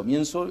y el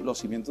comienzo, los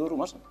cimientos de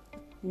Rumasa.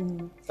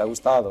 ¿Te ha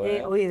gustado?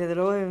 Uy, desde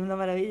luego es una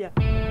maravilla.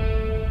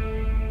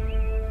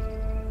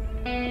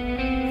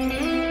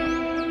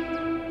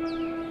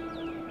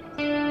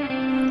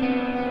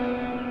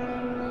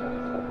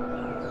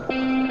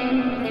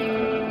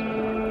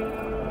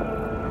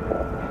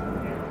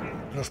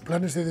 Los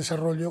planes de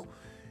desarrollo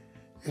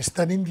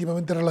están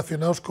íntimamente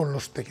relacionados con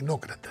los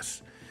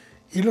tecnócratas.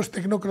 Y los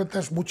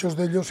tecnócratas, muchos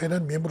de ellos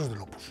eran miembros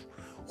del Opus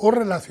o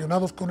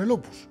relacionados con el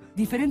Opus.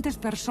 Diferentes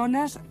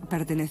personas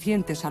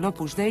pertenecientes al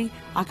Opus Dei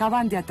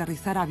acaban de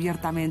aterrizar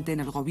abiertamente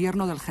en el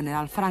gobierno del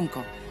general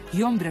Franco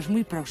y hombres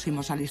muy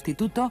próximos al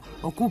instituto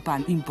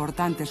ocupan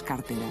importantes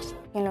carteles.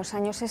 En los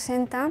años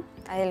 60,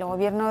 el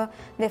gobierno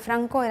de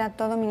Franco era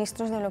todo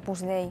ministros del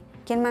Opus Dei.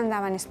 ¿Quién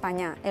mandaba en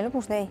España? El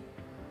Opus Dei,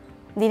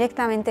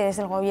 directamente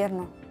desde el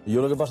gobierno.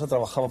 Yo lo que pasa,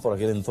 trabajaba por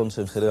aquel entonces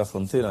en Jerez de la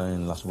Frontera,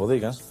 en las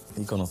bodegas,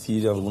 y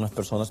conocí a algunas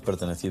personas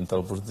pertenecientes al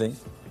Opus Dei.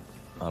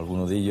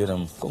 Algunos de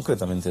ellos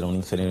concretamente era un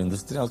ingeniero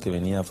industrial que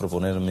venía a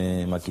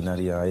proponerme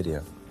maquinaria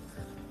aérea.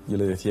 Yo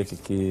le decía que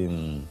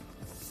qué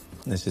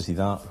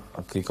necesidad,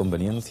 qué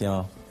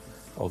conveniencia,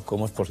 o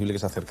cómo es posible que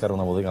se acercara a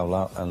una bodega a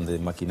hablar de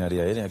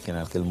maquinaria aérea, que en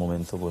aquel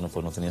momento bueno,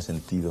 pues no tenía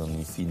sentido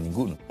ni fin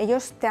ninguno.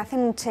 Ellos te hacen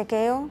un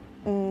chequeo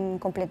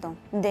completo,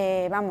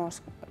 de,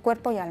 vamos,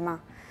 cuerpo y alma.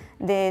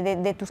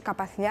 de tus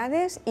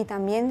capacidades y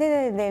también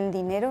del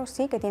dinero,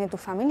 sí, que tiene tu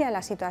familia,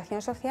 la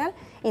situación social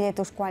y de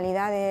tus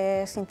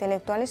cualidades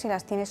intelectuales, si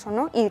las tienes o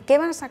no, y qué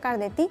van a sacar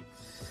de ti.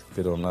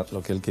 Pero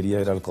lo que él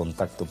quería era el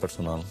contacto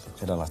personal,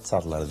 era las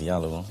charlas, el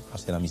diálogo,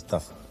 hacer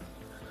amistad.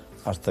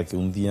 Hasta que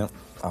un día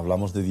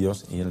hablamos de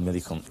Dios y él me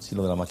dijo, si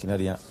lo de la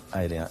maquinaria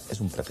aérea es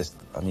un pretexto,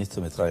 a mí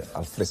esto me trae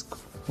al fresco,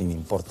 ni me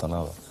importa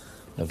nada.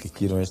 Lo que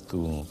quiero es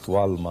tu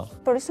alma.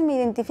 Por eso me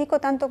identifico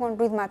tanto con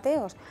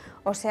Ruiz-Mateos.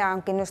 O sea,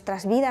 aunque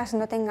nuestras vidas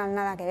no tengan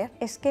nada que ver,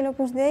 es que el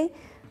Opus Dei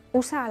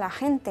usa a la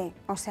gente.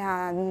 O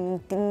sea,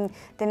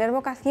 tener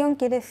vocación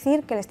quiere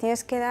decir que les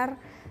tienes que dar,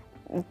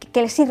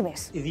 que les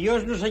sirves. Y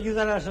Dios nos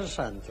ayudará a ser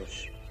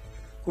santos,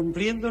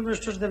 cumpliendo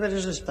nuestros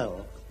deberes de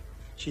Estado.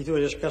 Si tú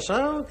eres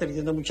casado,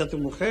 queriendo mucho a tu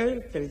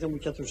mujer, queriendo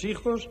mucho a tus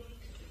hijos,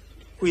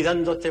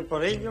 cuidándote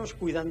por ellos,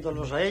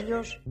 cuidándolos a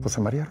ellos.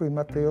 José María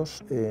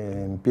Ruiz-Mateos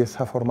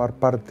empieza a formar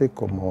parte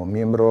como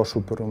miembro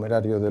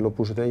supernumerario del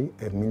Opus Dei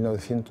en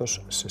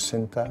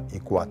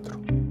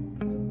 1964.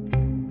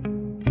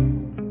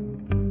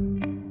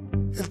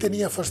 Él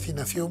tenía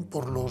fascinación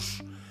por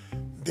los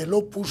del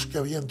Opus que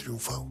habían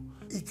triunfado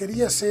y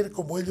quería ser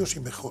como ellos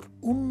y mejor.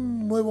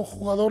 Un nuevo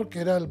jugador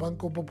que era el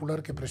Banco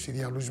Popular que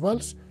presidía Luis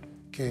Valls,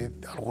 que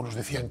algunos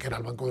decían que era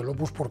el Banco del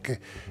Opus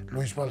porque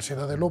Luis Valls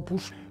era del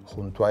Opus.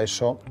 Junto a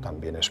eso,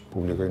 también es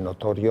público y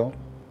notorio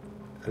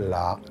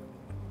la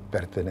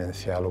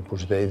pertenencia al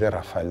Opus Dei de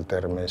Rafael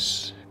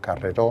Termes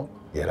Carreró,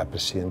 y era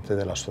presidente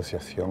de la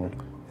Asociación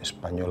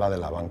Española de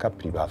la Banca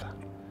Privada.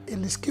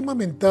 El esquema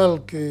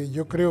mental que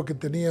yo creo que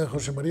tenía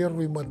José María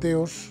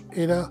Ruiz-Mateos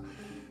era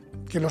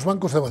que los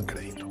bancos daban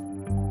crédito.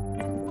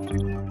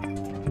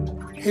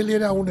 Él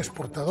era un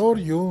exportador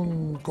y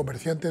un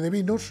comerciante de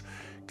vinos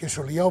que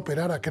solía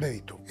operar a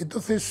crédito.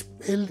 Entonces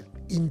él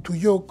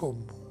intuyó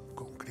con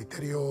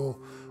criterio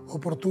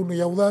oportuno y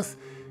audaz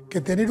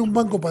que tener un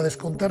banco para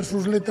descontar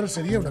sus letras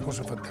sería una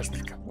cosa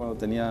fantástica. Bueno,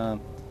 tenía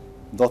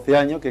 12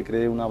 años que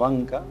creé una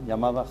banca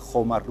llamada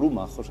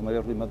Jomarruma, José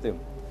María Ruiz-Mateos,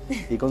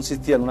 y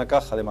consistía en una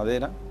caja de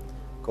madera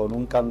con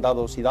un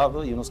candado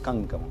oxidado y unos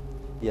cáncamos.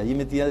 Y allí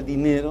metía el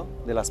dinero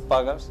de las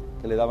pagas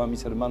que le daban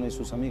mis hermanos y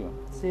sus amigos.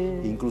 Sí.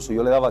 Incluso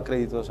yo le daba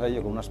créditos a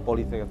ellos con unas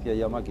pólizas que hacía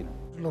ya a máquina.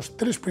 Los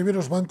 3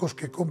 primeros bancos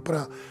que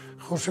compra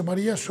José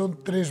María son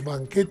 3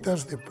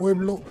 banquetas de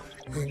pueblo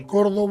en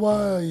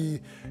Córdoba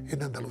y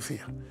en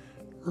Andalucía.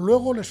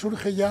 Luego le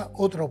surge ya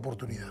otra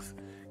oportunidad,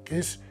 que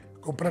es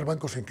comprar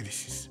bancos en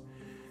crisis.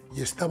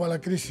 Y estaba la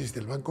crisis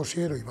del Banco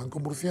Siero y Banco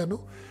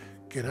Murciano,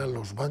 que eran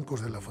los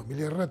bancos de la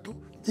familia Rato.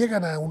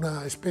 Llegan a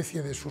una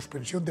especie de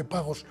suspensión de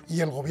pagos y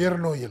el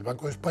Gobierno y el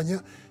Banco de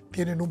España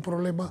tienen un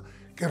problema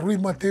que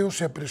Ruiz-Mateos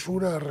se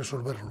apresura a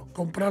resolverlo.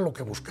 Compra lo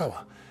que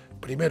buscaba.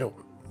 Primero,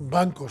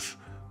 bancos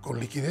con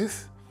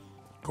liquidez,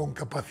 con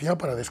capacidad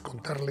para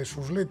descontarle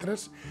sus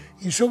letras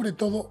y sobre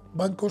todo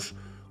bancos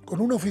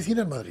con una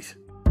oficina en Madrid.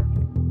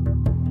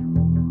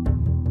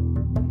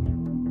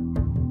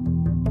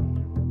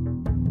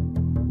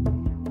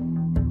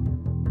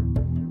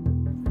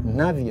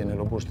 Nadie en el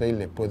Opus Dei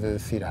le puede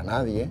decir a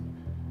nadie,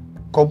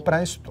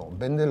 compra esto,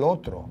 vende lo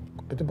otro,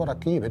 vete por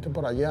aquí, vete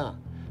por allá.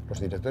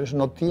 Los directores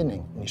no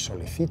tienen, ni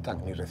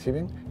solicitan, ni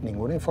reciben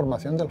ninguna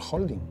información del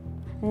holding.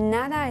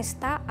 Nada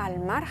está al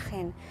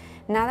margen,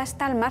 nada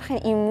está al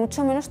margen, y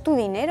mucho menos tu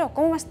dinero.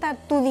 ¿Cómo va a estar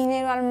tu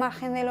dinero al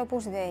margen del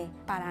Opus Dei?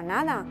 Para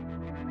nada.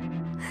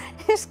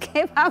 Es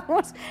que,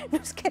 vamos, no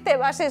es que te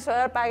va a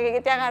asesorar para que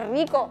te hagas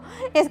rico,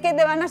 es que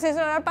te van a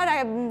asesorar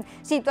para,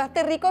 si tú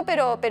hazte rico,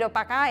 pero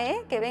para acá,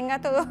 que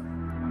venga todo.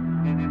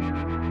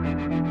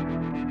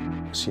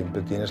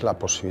 Siempre tienes la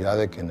posibilidad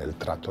de que en el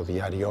trato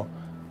diario,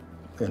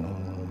 en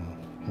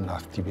una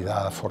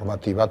actividad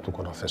formativa, tú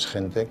conoces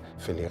gente,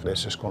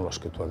 feligreses con los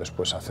que tú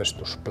después haces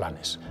tus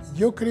planes.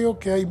 Yo creo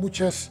que hay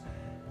muchas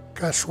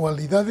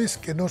casualidades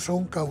que no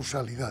son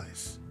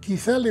causalidades.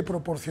 Quizá le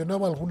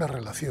proporcionaba algunas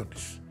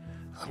relaciones,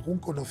 algún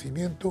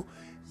conocimiento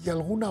y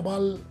algún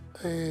aval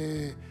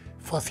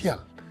facial,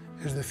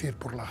 es decir,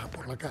 por la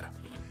cara.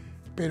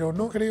 Pero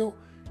no creo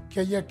que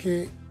haya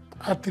que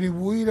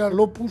atribuir al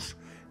Opus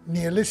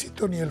ni el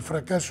éxito ni el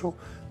fracaso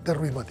de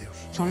Ruiz-Mateos.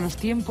 Son los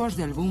tiempos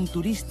del boom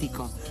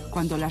turístico,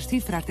 cuando las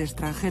cifras de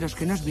extranjeros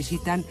que nos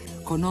visitan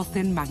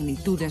conocen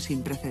magnitudes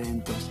sin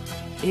precedentes.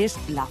 Es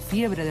la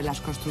fiebre de las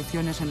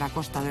construcciones en la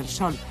Costa del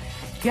Sol,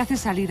 que hace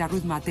salir a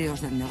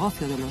Ruiz-Mateos del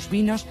negocio de los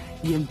vinos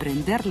y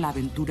emprender la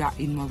aventura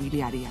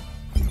inmobiliaria.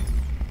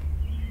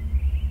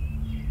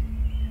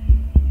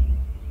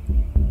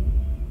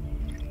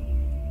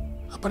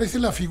 Aparece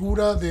la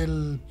figura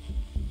del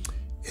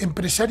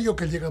empresario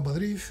que llega a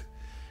Madrid,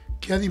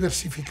 que ha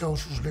diversificado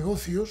sus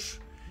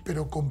negocios,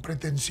 pero con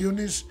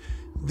pretensiones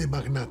de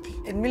magnate.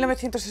 En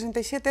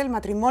 1967 el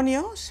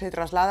matrimonio se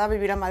traslada a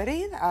vivir a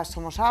Madrid, a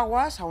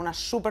Somosaguas, a una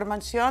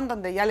supermansión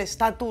donde ya el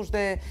estatus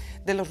de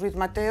los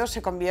Ruiz-Mateos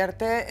se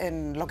convierte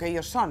en lo que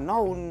ellos son,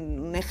 ¿no?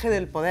 Un eje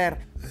del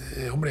poder.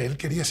 Hombre, él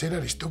quería ser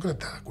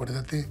aristócrata.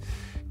 Acuérdate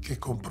que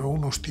compró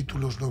unos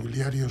títulos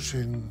nobiliarios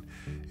en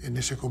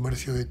ese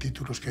comercio de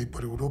títulos que hay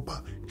por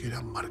Europa, que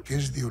eran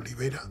Marqués de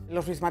Olivera.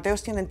 Los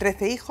Ruiz-Mateos tienen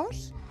 13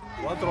 hijos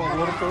 4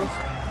 abortos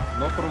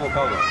no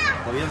provocados,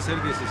 podían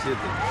ser 17.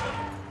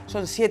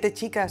 Son 7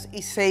 chicas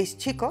y 6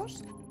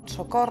 chicos.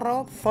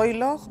 Socorro,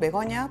 Zoilo,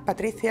 Begoña,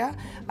 Patricia,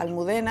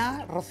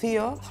 Almudena,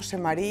 Rocío, José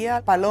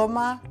María,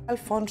 Paloma,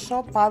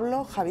 Alfonso,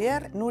 Pablo,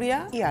 Javier,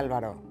 Nuria y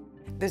Álvaro.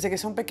 Desde que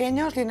son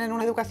pequeños tienen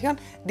una educación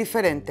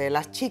diferente.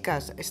 Las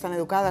chicas están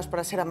educadas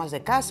para ser amas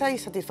de casa y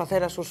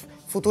satisfacer a sus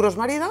futuros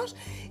maridos,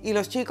 y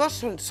los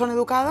chicos son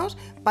educados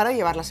para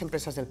llevar las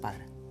empresas del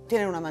padre.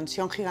 Tienen una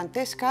mansión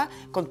gigantesca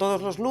con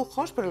todos los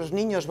lujos, pero los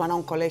niños van a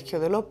un colegio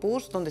del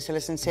Opus donde se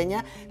les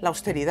enseña la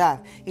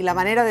austeridad. Y la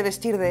manera de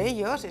vestir de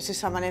ellos es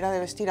esa manera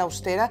de vestir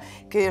austera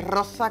que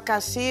roza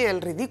casi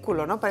el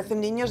ridículo, ¿no?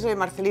 Parecen niños de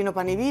Marcelino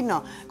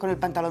Panivino, con el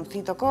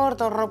pantaloncito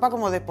corto, ropa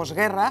como de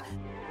posguerra.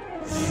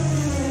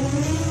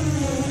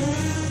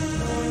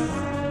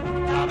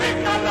 La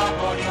abeja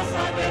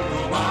laboriosa de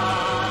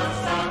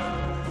Rumasa,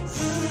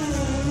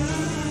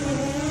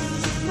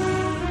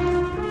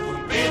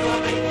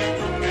 cumplido de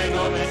inquietud que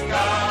no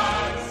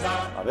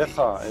descansa. La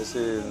abeja es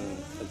el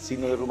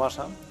signo de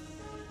Rumasa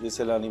y es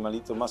el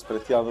animalito más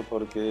preciado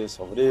porque es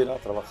obrera,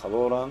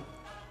 trabajadora,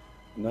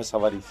 no es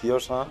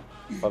avariciosa,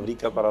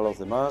 fabrica para los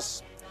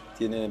demás,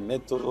 tiene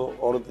método,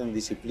 orden,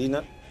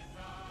 disciplina,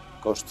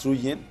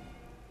 construye,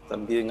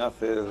 también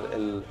hace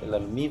el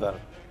almíbar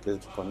que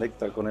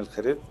conecta con el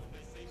jerez.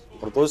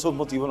 Por todos esos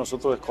motivos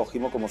nosotros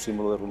escogimos como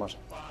símbolo de Rumasa.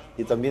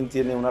 Y también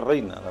tiene una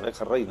reina, la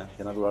abeja reina,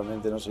 que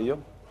naturalmente no soy yo,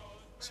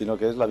 sino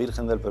que es la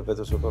Virgen del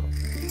Perpetuo Socorro.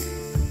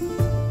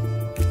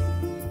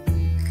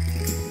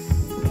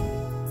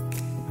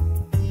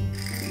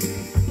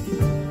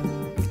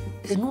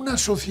 En una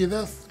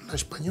sociedad, la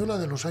española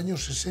de los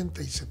años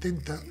 60 y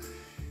 70,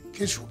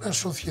 que es una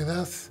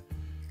sociedad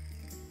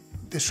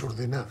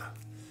desordenada.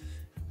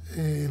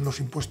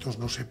 Los impuestos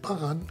no se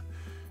pagan,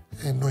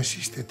 no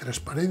existe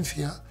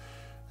transparencia,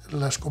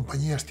 las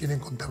compañías tienen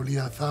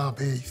contabilidad A,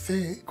 B y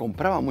C.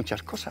 Compraba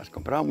muchas cosas,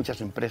 compraba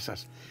muchas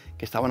empresas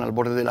que estaban al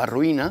borde de la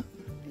ruina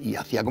y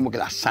hacía como que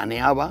las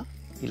saneaba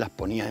y las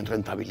ponía en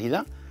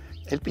rentabilidad.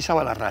 Él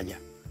pisaba la raya,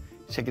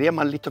 se creía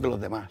más listo que los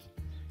demás.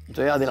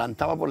 Entonces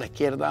adelantaba por la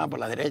izquierda, por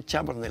la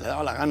derecha, por donde le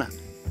daba la gana.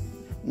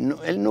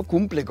 No, él no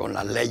cumple con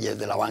las leyes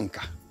de la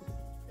banca,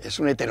 es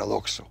un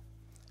heterodoxo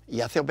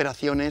y hace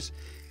operaciones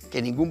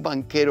que ningún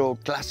banquero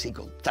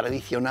clásico,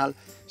 tradicional,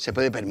 se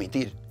puede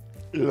permitir.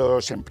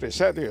 Los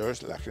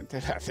empresarios, la gente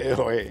de la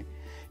COE,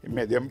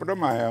 medio en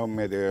broma o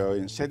medio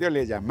en serio,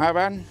 le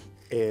llamaban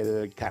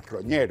el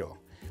carroñero,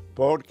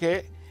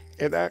 porque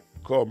era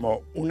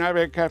como una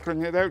ave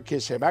carroñera que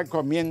se va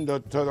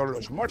comiendo todos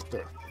los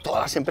muertos.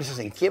 Todas las empresas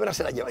en quiebra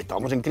se las lleva,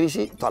 estábamos en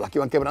crisis, todas las que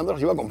iban quebrando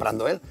las iba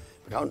comprando él.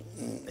 Claro,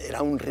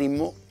 era un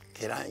ritmo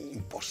que era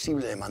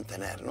imposible de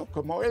mantener, ¿no?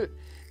 Como él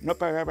no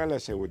pagaba la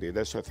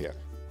seguridad social.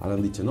 Ahora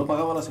han dicho, no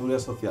pagaba la seguridad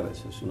social,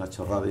 eso es una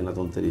chorrada y una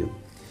tontería.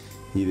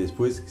 Y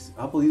después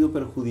ha podido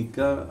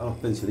perjudicar a los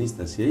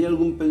pensionistas. Si hay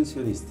algún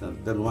pensionista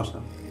de Rumasa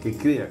que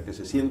crea que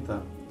se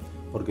sienta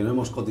porque no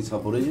hemos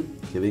cotizado por ello,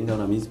 que venga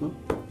ahora mismo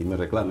y me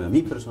reclame a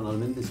mí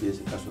personalmente si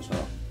ese caso se ha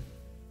dado.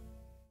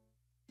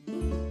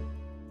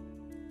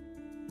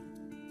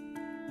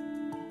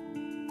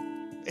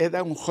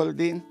 Era un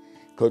holding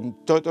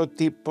con todo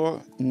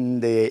tipo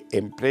de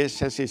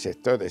empresas y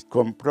sectores.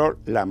 Compró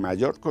la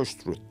mayor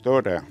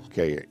constructora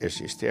que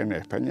existía en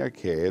España,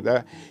 que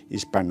era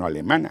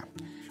hispano-alemana.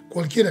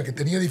 Cualquiera que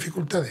tenía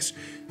dificultades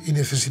y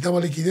necesitaba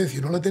liquidez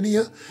y no la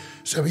tenía,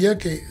 sabía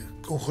que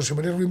con José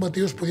María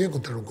Ruiz-Mateos podía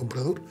encontrar un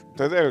comprador.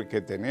 Todo el que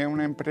tenía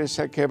una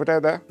empresa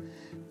quebrada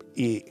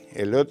y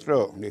el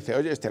otro dice,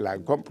 oye, te la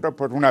compro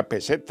por una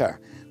peseta,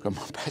 como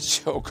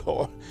pasó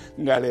con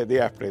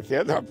Galerías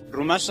Preciadas.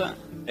 Rumasa,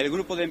 el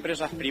grupo de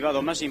empresas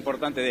privado más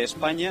importante de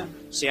España,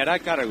 se hará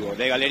cargo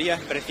de Galerías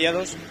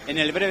Preciados en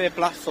el breve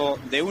plazo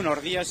de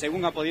unos días,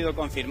 según ha podido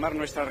confirmar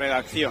nuestra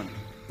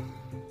redacción.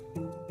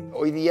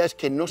 Hoy día es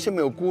que no se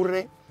me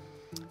ocurre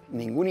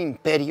ningún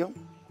imperio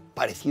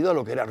parecido a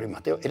lo que era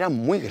Ruiz-Mateos. Era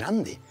muy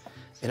grande,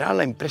 era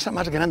la empresa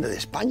más grande de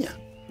España.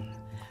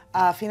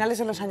 A finales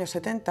de los años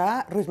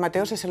 70,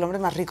 Ruiz-Mateos es el hombre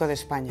más rico de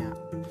España.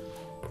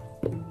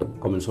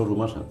 Comenzó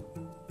Rumasa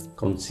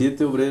con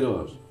 7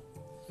 obreros,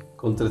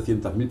 con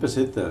 300.000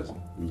 pesetas,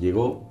 y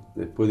llegó,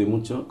 después de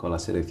mucho, con la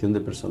selección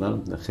de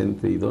personal, de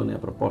gente idónea,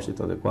 a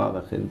propósito,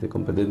 adecuada, gente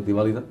competente y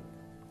válida,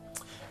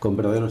 con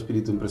verdadero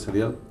espíritu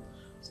empresarial,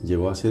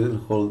 llegó a ser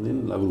el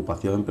holding, la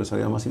agrupación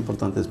empresarial más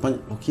importante de España.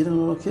 ¿Lo quieran o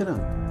no lo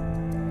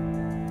quieran?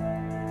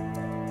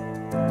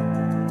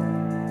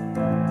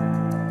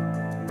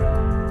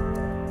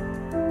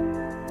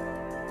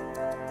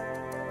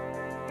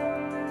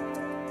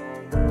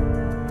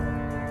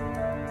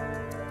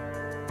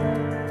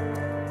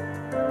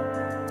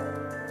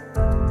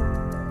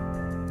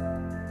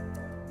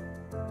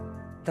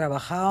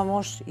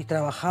 Trabajábamos y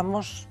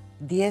trabajamos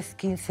 10,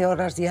 15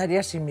 horas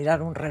diarias sin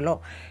mirar un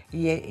reloj.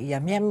 Y a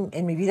mí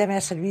en mi vida me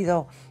ha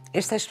servido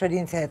esta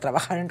experiencia de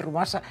trabajar en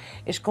Rumasa.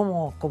 Es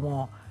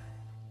como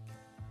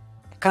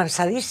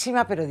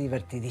cansadísima pero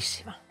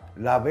divertidísima.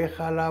 La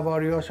abeja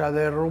laboriosa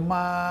de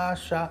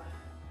Rumasa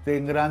te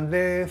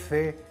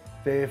engrandece,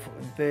 te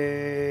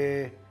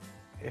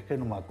Es que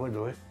no me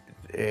acuerdo,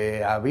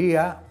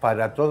 había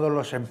para todos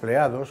los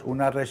empleados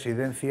una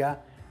residencia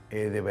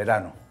de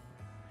verano,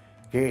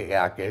 que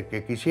aquel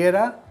que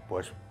quisiera,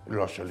 pues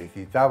lo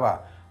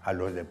solicitaba a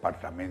los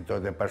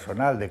departamentos de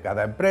personal de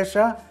cada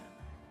empresa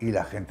y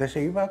la gente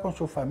se iba con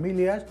sus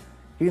familias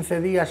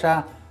 15 días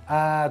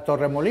a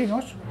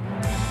Torremolinos.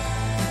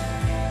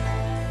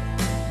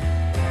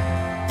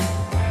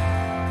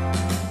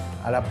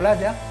 A la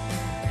playa.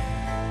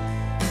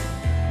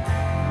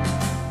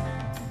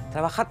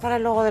 Trabajar para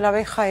el logo de la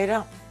abeja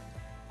era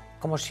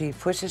como si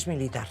fueses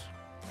militar.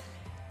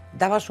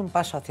 Dabas un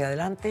paso hacia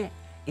adelante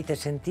y te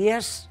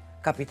sentías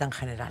capitán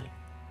general,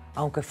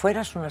 aunque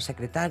fueras una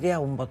secretaria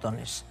o un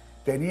botones.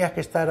 Tenías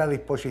que estar a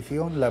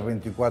disposición las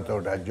 24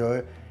 horas.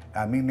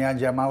 A mí me han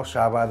llamado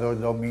sábados,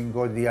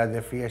 domingos, días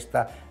de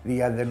fiesta,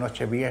 días de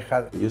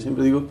Nochevieja. Yo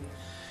siempre digo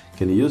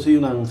que ni yo soy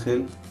un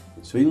ángel,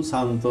 ni soy un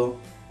santo,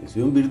 ni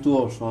soy un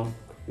virtuoso,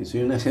 ni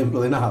soy un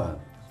ejemplo de nada.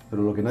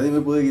 Pero lo que nadie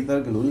me puede quitar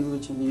es que lo único que he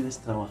hecho en mi vida es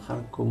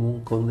trabajar como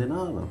un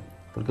condenado.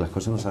 Porque las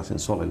cosas no se hacen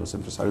solas y los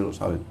empresarios lo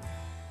saben.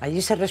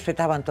 Allí se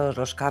respetaban todos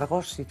los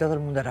cargos y todo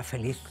el mundo era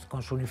feliz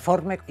con su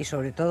uniforme y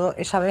sobre todo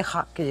esa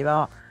abeja que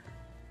llevaba,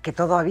 que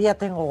todavía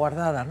tengo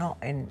guardada, ¿no?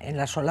 en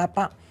la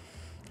solapa,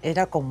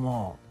 era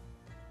como...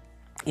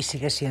 y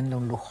sigue siendo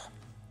un lujo.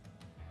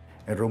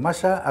 En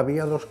Rumasa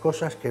había dos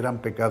cosas que eran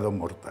pecado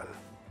mortal: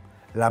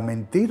 la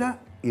mentira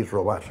y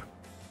robar.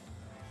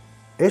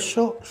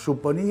 Eso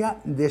suponía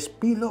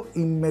despido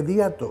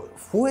inmediato,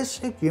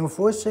 fuese quien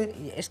fuese.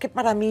 Es que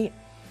para mí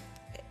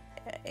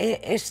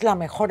es la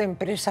mejor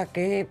empresa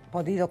que he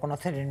podido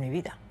conocer en mi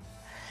vida.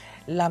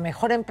 La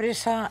mejor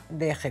empresa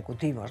de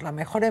ejecutivos, la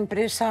mejor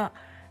empresa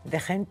de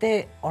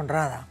gente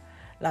honrada,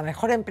 la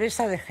mejor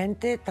empresa de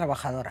gente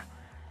trabajadora.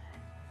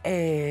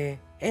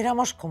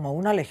 Éramos como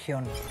una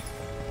legión.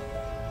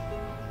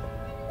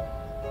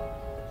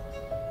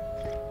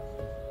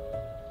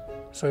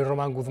 Soy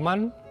Román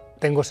Guzmán,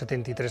 tengo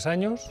 73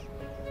 años.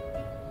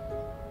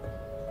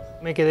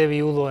 Me quedé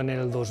viudo en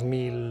el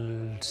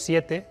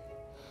 2007.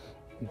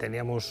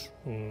 Teníamos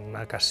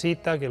una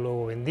casita que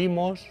luego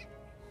vendimos.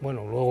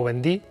 Bueno, luego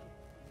vendí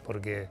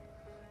porque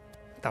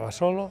estaba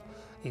solo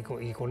y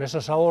con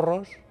esos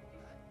ahorros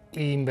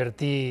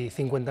invertí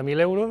 50.000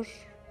 euros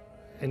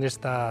en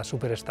esta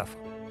superestafa.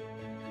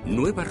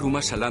 Nueva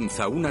Rumasa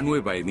lanza una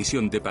nueva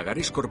emisión de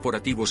pagarés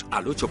corporativos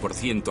al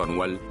 8%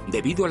 anual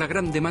debido a la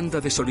gran demanda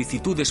de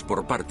solicitudes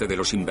por parte de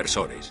los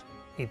inversores.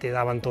 Y te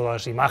daban todas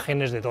las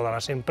imágenes de todas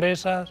las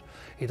empresas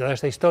y toda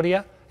esta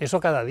historia, eso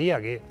cada día,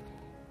 que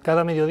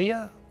cada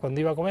mediodía, cuando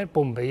iba a comer,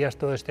 pum, veías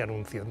todo este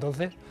anuncio.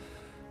 Entonces,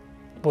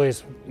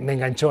 pues me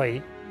enganchó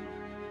ahí.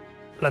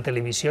 La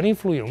televisión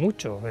influyó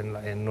mucho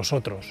en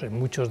nosotros, en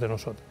muchos de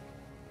nosotros.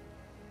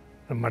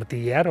 Nos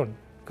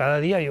martillearon. Cada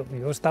día yo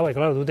estaba, y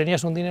claro, tú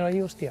tenías un dinero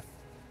ahí, hostia,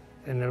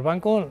 en el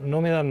banco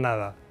no me dan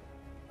nada.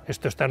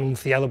 Esto está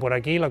anunciado por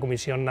aquí, la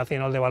Comisión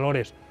Nacional de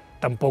Valores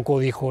tampoco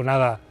dijo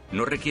nada.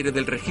 No requiere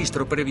del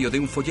registro previo de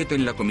un folleto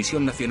en la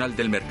Comisión Nacional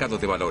del Mercado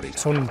de Valores.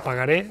 Son un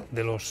pagaré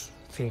de los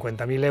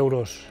 50.000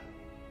 euros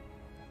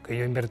que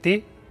yo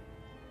invertí,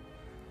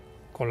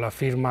 con la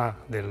firma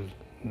del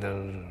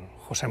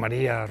José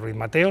María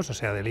Ruiz-Mateos, o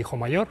sea, del hijo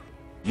mayor.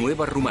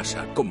 Nueva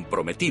Rumasa,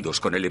 comprometidos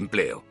con el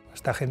empleo.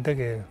 Esta gente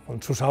que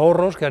con sus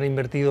ahorros, que han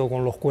invertido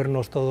con los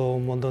cuernos todo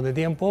un montón de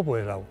tiempo,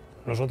 pues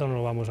nosotros nos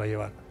lo vamos a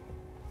llevar.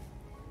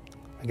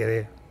 Me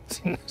quedé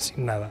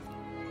sin nada.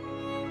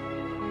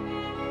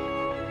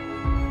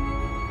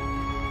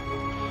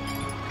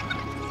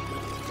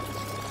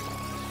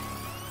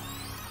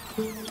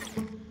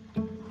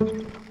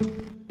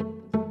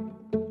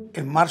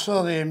 En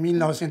marzo de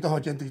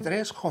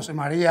 1983, José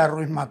María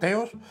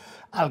Ruiz-Mateos,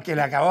 al que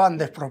le acababan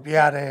de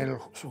expropiar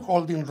su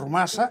holding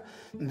Rumasa,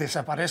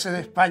 desaparece de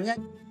España.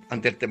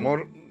 Ante el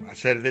temor a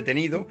ser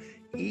detenido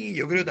y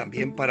yo creo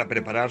también para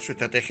preparar su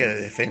estrategia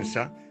de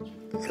defensa.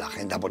 La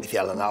agente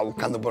policial la andaba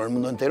buscando por el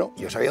mundo entero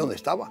y yo sabía dónde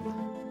estaba.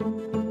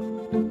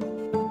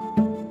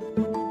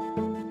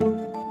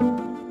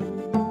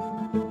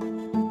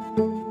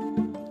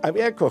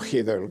 Había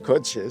cogido el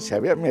coche, se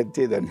había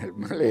metido en el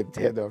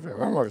maletero, pero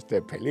vamos,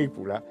 de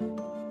película.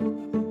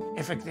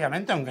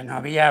 Efectivamente, aunque no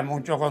había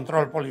mucho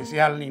control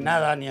policial ni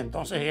nada, ni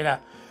entonces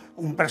era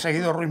un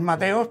perseguido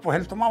Ruiz-Mateos, pues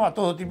él tomaba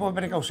todo tipo de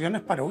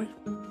precauciones para huir.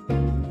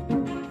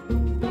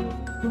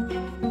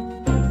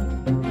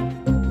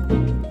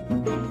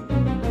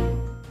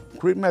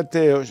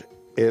 Ruiz-Mateos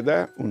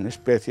era un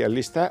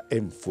especialista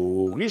en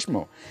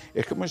fuguismo.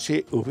 Es como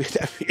si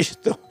hubiera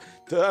visto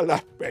todas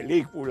las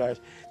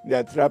películas de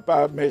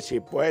Atrápame si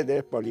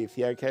puedes,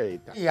 Policía que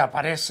tal. Y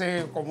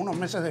aparece como unos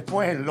meses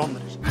después en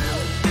Londres.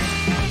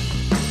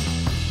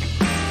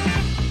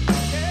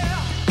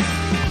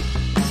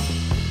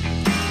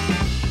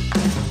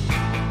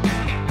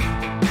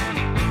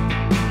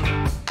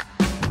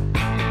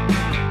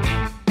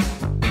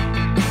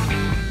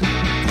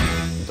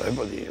 Entonces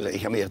pues, le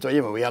dije a mi director,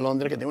 oye, me voy a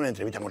Londres que tengo una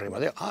entrevista con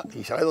Ruiz-Mateos. Ah,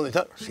 ¿y sabes dónde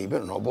está? Sí,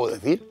 pero no lo puedo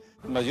decir.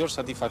 La mayor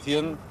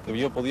satisfacción que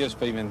yo podía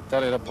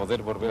experimentar era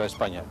poder volver a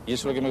España. Y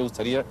eso es lo que me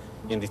gustaría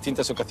y en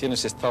distintas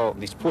ocasiones he estado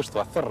dispuesto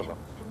a hacerlo.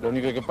 Lo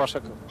único que pasa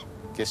es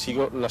que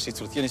sigo las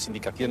instrucciones e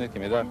indicaciones que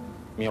me da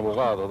mi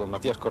abogado, don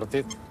Matías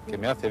Cortés, que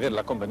me hace ver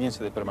la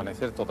conveniencia de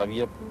permanecer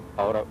todavía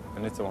ahora,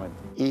 en este momento.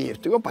 Y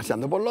estuvimos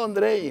paseando por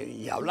Londres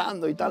y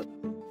hablando y tal.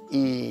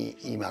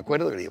 Y me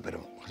acuerdo que le digo,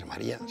 pero José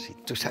María, si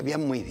tú sabías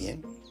muy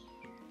bien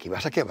que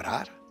ibas a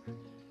quebrar,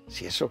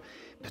 si eso...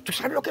 Pero tú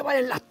sabes lo que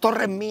valen las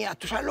torres mías,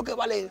 tú sabes lo que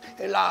vale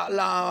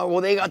la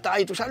bodega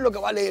tal, tú sabes lo que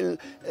vale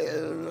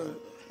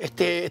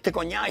este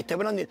coñac, este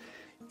brandy.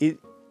 Y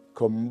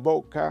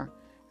convoca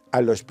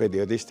a los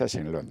periodistas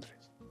en Londres.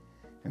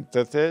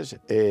 Entonces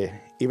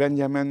iban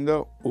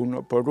llamando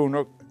uno por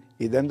uno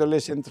y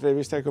dándoles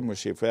entrevistas como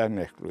si fueran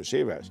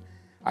exclusivas.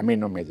 A mí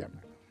no me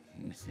llaman.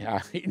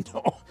 Ay,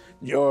 no,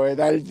 yo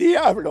era el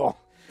diablo.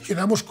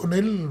 Quedamos con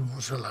él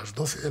pues, a las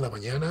 12 de la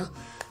mañana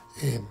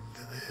en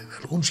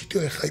algún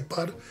sitio de Hyde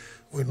Park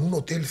o en un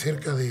hotel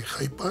cerca de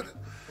Hyde Park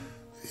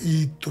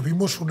y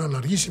tuvimos una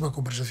larguísima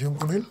conversación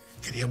con él.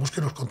 Queríamos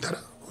que nos contara,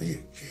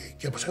 oye,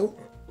 ¿qué ha pasado?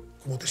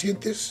 ¿Cómo te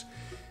sientes?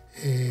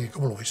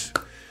 ¿Cómo lo ves?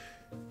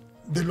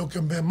 De lo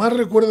que más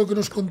recuerdo que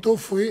nos contó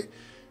fue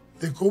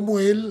de cómo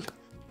él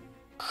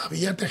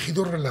había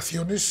tejido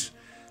relaciones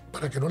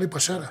para que no le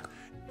pasara.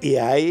 Y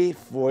ahí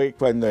fue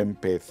cuando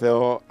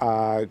empezó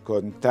a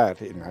contar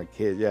en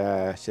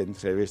aquellas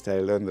entrevistas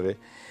de Londres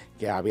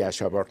que había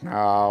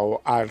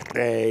sobornado al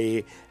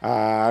rey,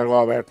 al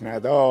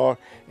gobernador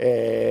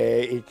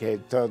y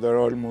que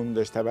todo el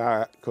mundo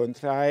estaba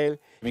contra él.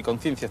 Mi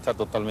conciencia está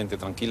totalmente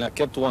tranquila,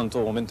 que he actuado en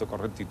todo momento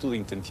con rectitud,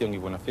 intención y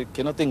buena fe,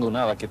 que no tengo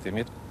nada que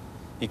temer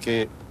y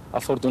que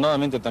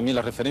afortunadamente también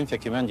las referencias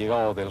que me han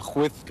llegado del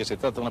juez, que se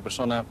trata de una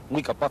persona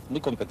muy capaz, muy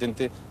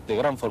competente, de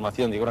gran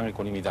formación y gran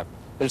ecuanimidad.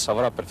 Él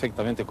sabrá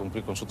perfectamente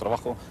cumplir con su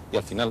trabajo y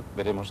al final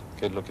veremos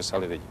qué es lo que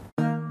sale de ello.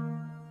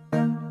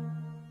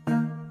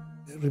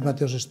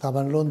 Ruiz-Mateos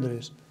estaba en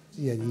Londres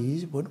y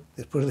allí, bueno,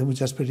 después de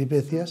muchas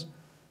peripecias,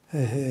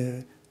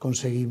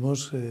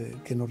 conseguimos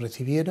que nos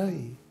recibiera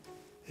y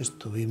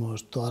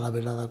estuvimos toda la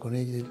velada con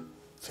ella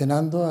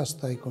cenando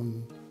hasta ahí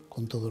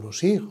con todos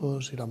los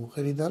hijos y la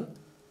mujer y tal.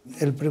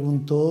 Él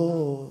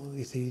preguntó,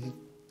 dice,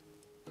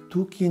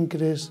 ¿tú quién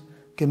crees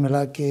que me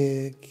la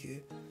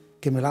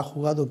ha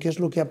jugado? ¿Qué es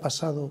lo que ha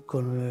pasado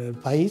con el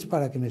país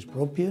para que me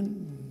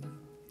expropien?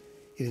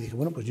 Y le dije,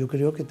 bueno, pues yo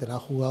creo que te la ha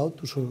jugado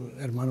tus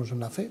hermanos en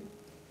la fe.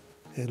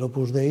 El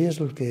Opus Dei es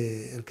el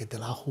que te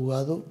la ha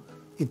jugado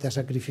y te ha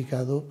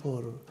sacrificado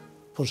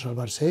por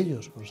salvarse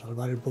ellos, por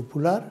salvar el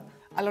popular.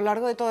 A lo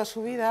largo de toda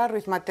su vida,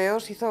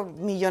 Ruiz-Mateos hizo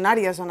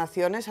millonarias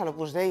donaciones al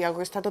Opus Dei, algo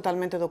que está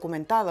totalmente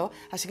documentado,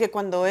 así que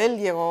cuando él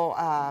llegó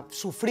a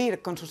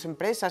sufrir con sus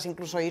empresas,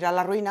 incluso ir a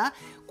la ruina,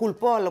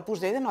 culpó al Opus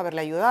Dei de no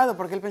haberle ayudado,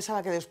 porque él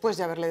pensaba que después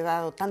de haberle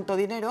dado tanto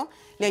dinero,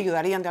 le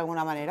ayudarían de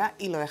alguna manera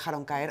y lo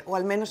dejaron caer, o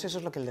al menos eso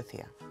es lo que él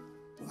decía.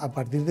 A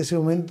partir de ese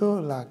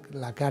momento,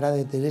 la cara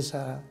de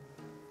Teresa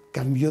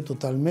cambió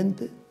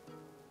totalmente,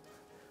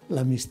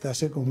 la amistad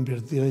se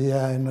convirtió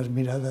ya en unas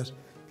miradas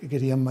que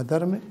querían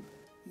matarme.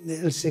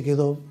 Él se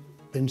quedó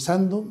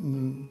pensando,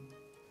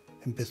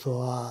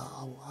 empezó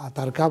a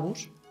atar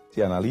cabos.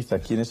 Si analiza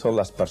quiénes son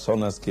las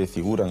personas que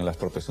figuran en la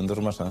expropiación de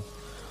Rumasa,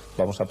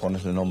 vamos a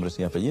ponerle nombres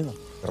y apellidos.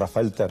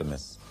 Rafael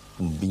Termes,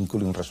 un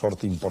vínculo y un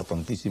resorte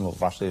importantísimo,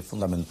 base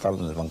fundamental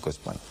en el Banco de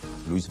España.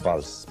 Luis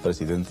Valls,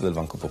 presidente del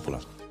Banco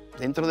Popular.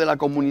 Dentro de la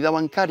comunidad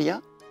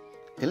bancaria,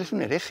 él es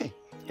un hereje,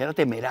 era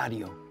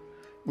temerario.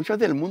 Muchos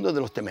del mundo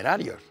de los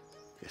temerarios,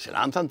 que se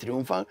lanzan,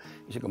 triunfan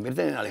y se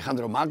convierten en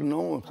Alejandro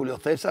Magno, en Julio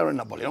César o en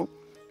Napoleón.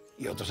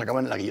 Y otros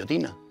acaban en la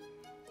guillotina.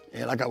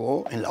 Él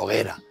acabó en la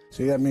hoguera.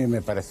 Sí, a mí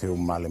me parece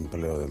un mal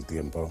empleo del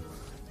tiempo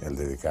el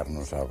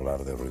dedicarnos a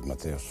hablar de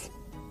Ruiz-Mateos.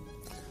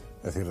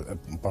 Es decir,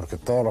 porque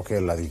todo lo que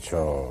él ha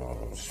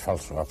dicho es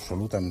falso,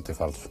 absolutamente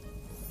falso.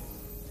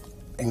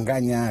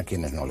 Engaña a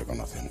quienes no le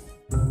conocen.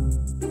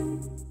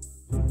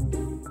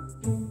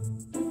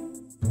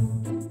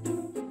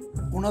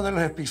 Uno de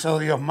los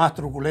episodios más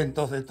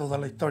truculentos de toda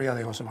la historia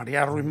de José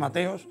María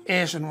Ruiz-Mateos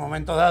es en un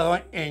momento dado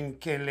en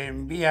que le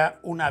envía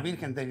una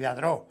virgen de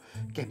Lladró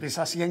que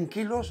pesa 100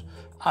 kilos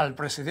al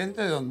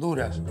presidente de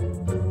Honduras.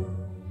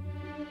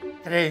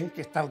 Creen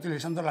que está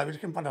utilizando la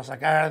virgen para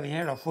sacar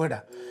dinero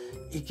fuera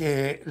y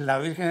que la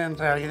virgen en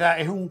realidad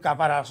es un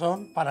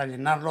caparazón para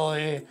llenarlo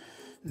de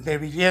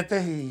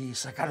billetes y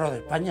sacarlo de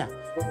España.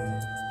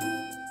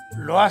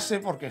 Lo hace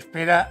porque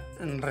espera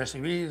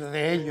recibir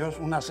de ellos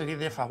una serie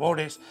de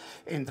favores,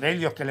 entre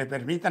ellos que le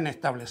permitan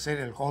establecer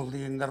el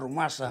holding de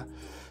Rumasa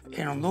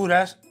en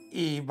Honduras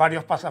y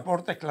varios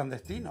pasaportes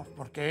clandestinos,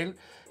 porque él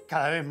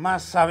cada vez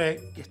más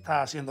sabe que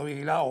está siendo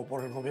vigilado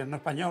por el gobierno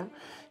español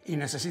y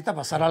necesita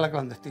pasar a la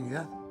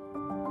clandestinidad.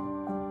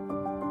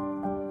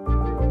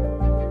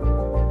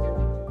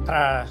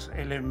 Tras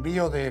el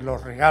envío de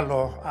los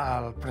regalos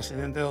al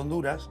presidente de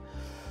Honduras,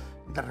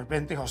 de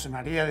repente José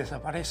María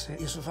desaparece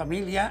y su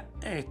familia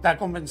está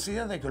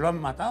convencida de que lo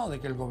han matado, de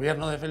que el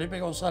gobierno de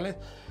Felipe González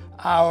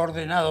ha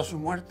ordenado su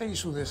muerte y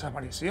su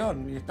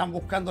desaparición y están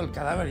buscando el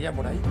cadáver ya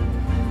por ahí.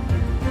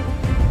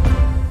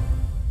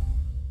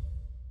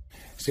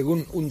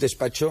 Según un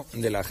despacho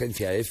de la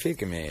agencia EFE,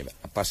 que me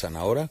pasan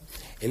ahora,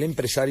 el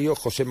empresario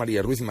José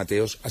María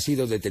Ruiz-Mateos ha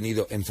sido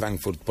detenido en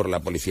Frankfurt por la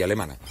policía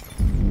alemana.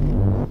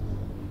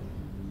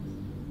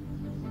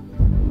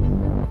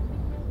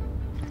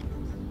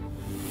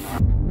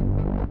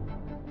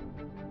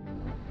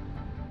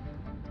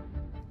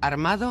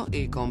 Armado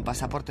y con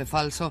pasaporte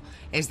falso,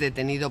 es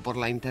detenido por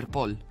la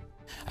Interpol.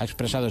 Ha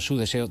expresado su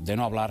deseo de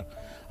no hablar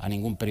a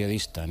ningún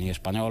periodista, ni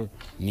español,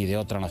 ni de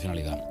otra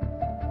nacionalidad.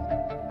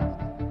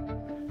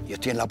 Yo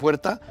estoy en la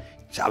puerta,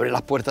 se abren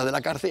las puertas de la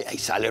cárcel, ahí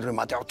sale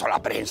Ruiz-Mateos, toda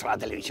la prensa, la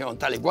televisión,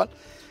 tal y cual,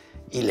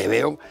 y le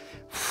veo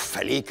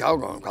feliz,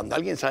 claro, cuando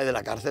alguien sale de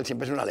la cárcel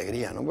siempre es una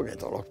alegría, ¿no? Porque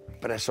todos los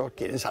presos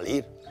quieren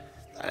salir.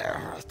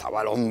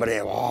 Estaba el hombre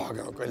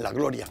en la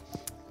gloria.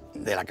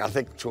 De la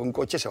cárcel sube un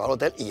coche, se va al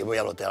hotel y yo voy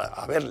al hotel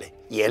a verle.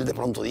 Y él de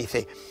pronto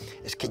dice,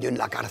 es que yo en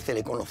la cárcel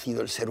he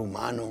conocido el ser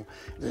humano,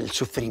 el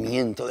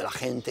sufrimiento de la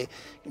gente,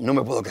 no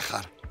me puedo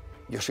quejar.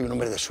 Yo soy un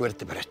hombre de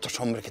suerte, pero estos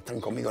hombres que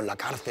están conmigo en la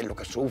cárcel, lo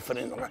que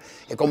sufren,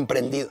 he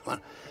comprendido.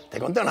 Bueno, te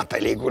conté unas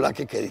películas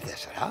que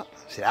dices,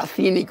 será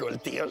cínico el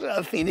tío,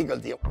 será cínico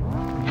el tío.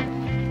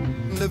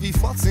 Wie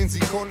vor 10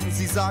 Sekunden,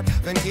 sie sagt,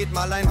 wenn geht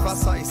mal ein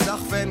Wasser, ich sag,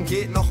 wenn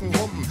geht noch ein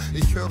Rum.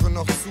 Ich höre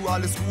noch zu,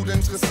 alles gut,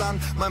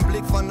 interessant, mein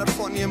Blick wandert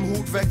von ihrem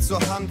Hut weg zur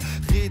Hand.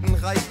 Reden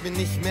reicht mir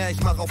nicht mehr,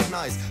 ich mach auf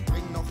nice,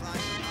 bring noch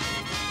ein.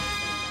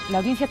 La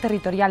Audiencia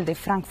Territorial de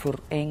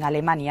Frankfurt, en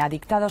Alemania, ha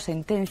dictado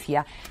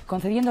sentencia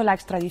concediendo la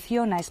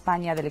extradición a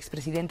España del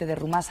expresidente de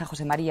Rumasa,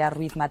 José María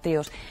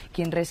Ruiz-Mateos,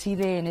 quien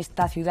reside en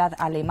esta ciudad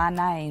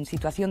alemana en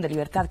situación de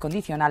libertad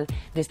condicional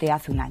desde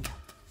hace un año.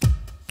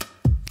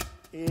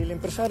 El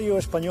empresario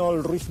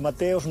español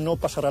Ruiz-Mateos no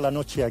pasará la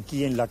noche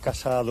aquí en la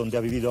casa donde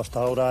ha vivido hasta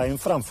ahora en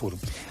Frankfurt.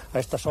 A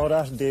estas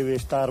horas debe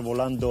estar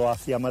volando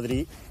hacia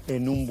Madrid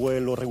en un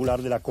vuelo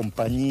regular de la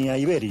compañía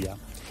Iberia.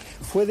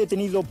 Fue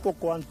detenido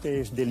poco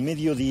antes del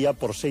mediodía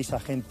por 6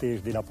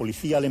 agentes de la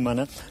policía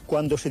alemana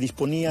cuando se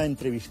disponía a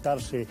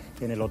entrevistarse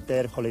en el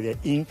Hotel Holiday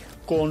Inn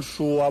con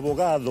su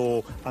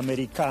abogado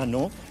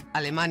americano.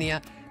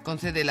 Alemania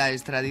concede la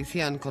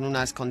extradición con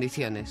unas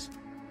condiciones.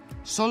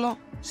 Solo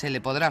se le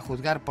podrá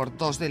juzgar por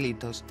 2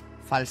 delitos,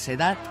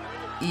 falsedad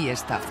y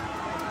estafa.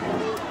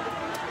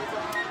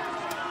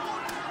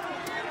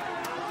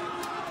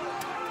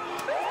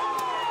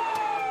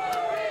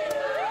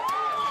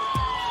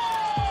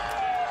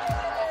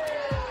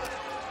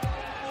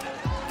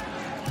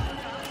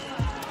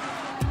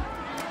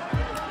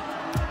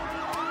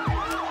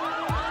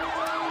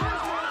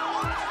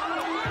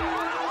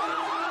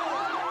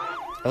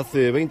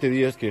 Hace 20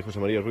 días que José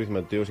María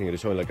Ruiz-Mateos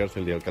ingresó en la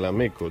cárcel de Alcalá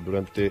Meco.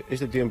 Durante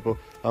este tiempo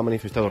ha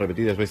manifestado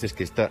repetidas veces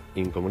que está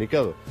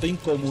incomunicado. Estoy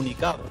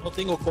incomunicado, no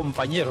tengo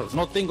compañeros,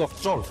 no tengo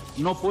sol,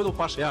 no puedo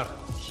pasear.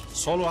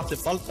 Solo hace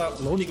falta,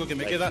 lo único que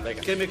me queda,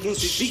 que me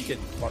crucifiquen,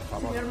 por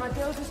favor. Señor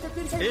Mateos, ¿usted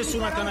piensa que Es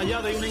una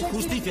canallada y una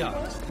injusticia.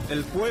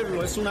 El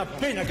pueblo es una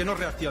pena que no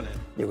reaccione.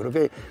 Yo creo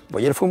que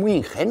Boyer fue muy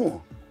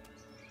ingenuo.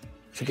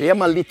 Se creía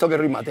más listo que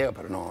Ruiz-Mateos,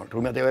 pero no,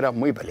 Ruiz-Mateos era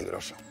muy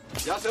peligroso.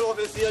 Ya se lo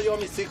decía yo a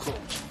mis hijos,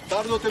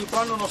 tarde o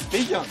temprano nos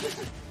pillan.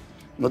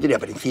 No tenía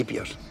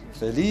principios.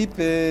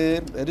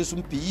 Felipe, eres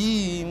un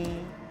pillín.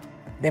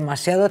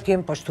 Demasiado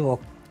tiempo estuvo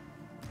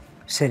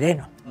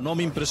sereno. No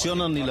me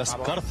impresionan ni las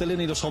cárceles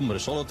ni los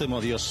hombres, solo temo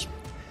a Dios.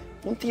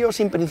 Un tío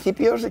sin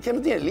principios es que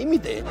no tiene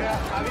límite.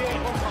 Javier,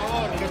 por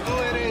favor, que tú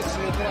eres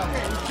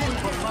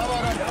por favor.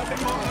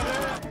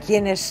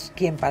 ¿Quién es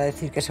quién para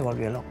decir que se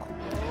volvió loco?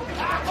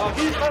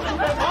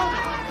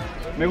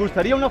 Me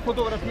gustaría una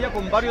fotografía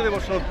con varios de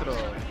vosotros.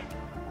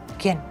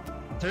 ¿Quién?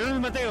 Señor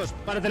Mateos,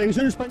 para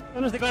Televisión Española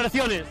unas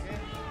declaraciones.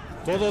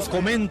 Todos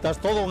comentas,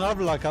 todo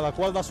habla, cada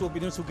cual da su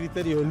opinión, su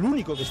criterio. El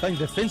único que está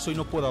indefenso y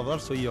no puede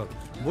hablar soy yo.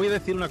 Voy a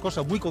decir una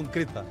cosa muy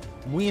concreta,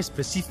 muy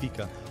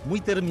específica,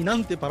 muy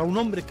terminante para un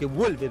hombre que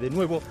vuelve de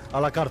nuevo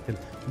a la cárcel.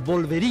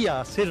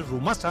 Volvería a ser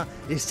Rumasa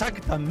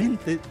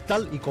exactamente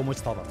tal y como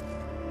estaba.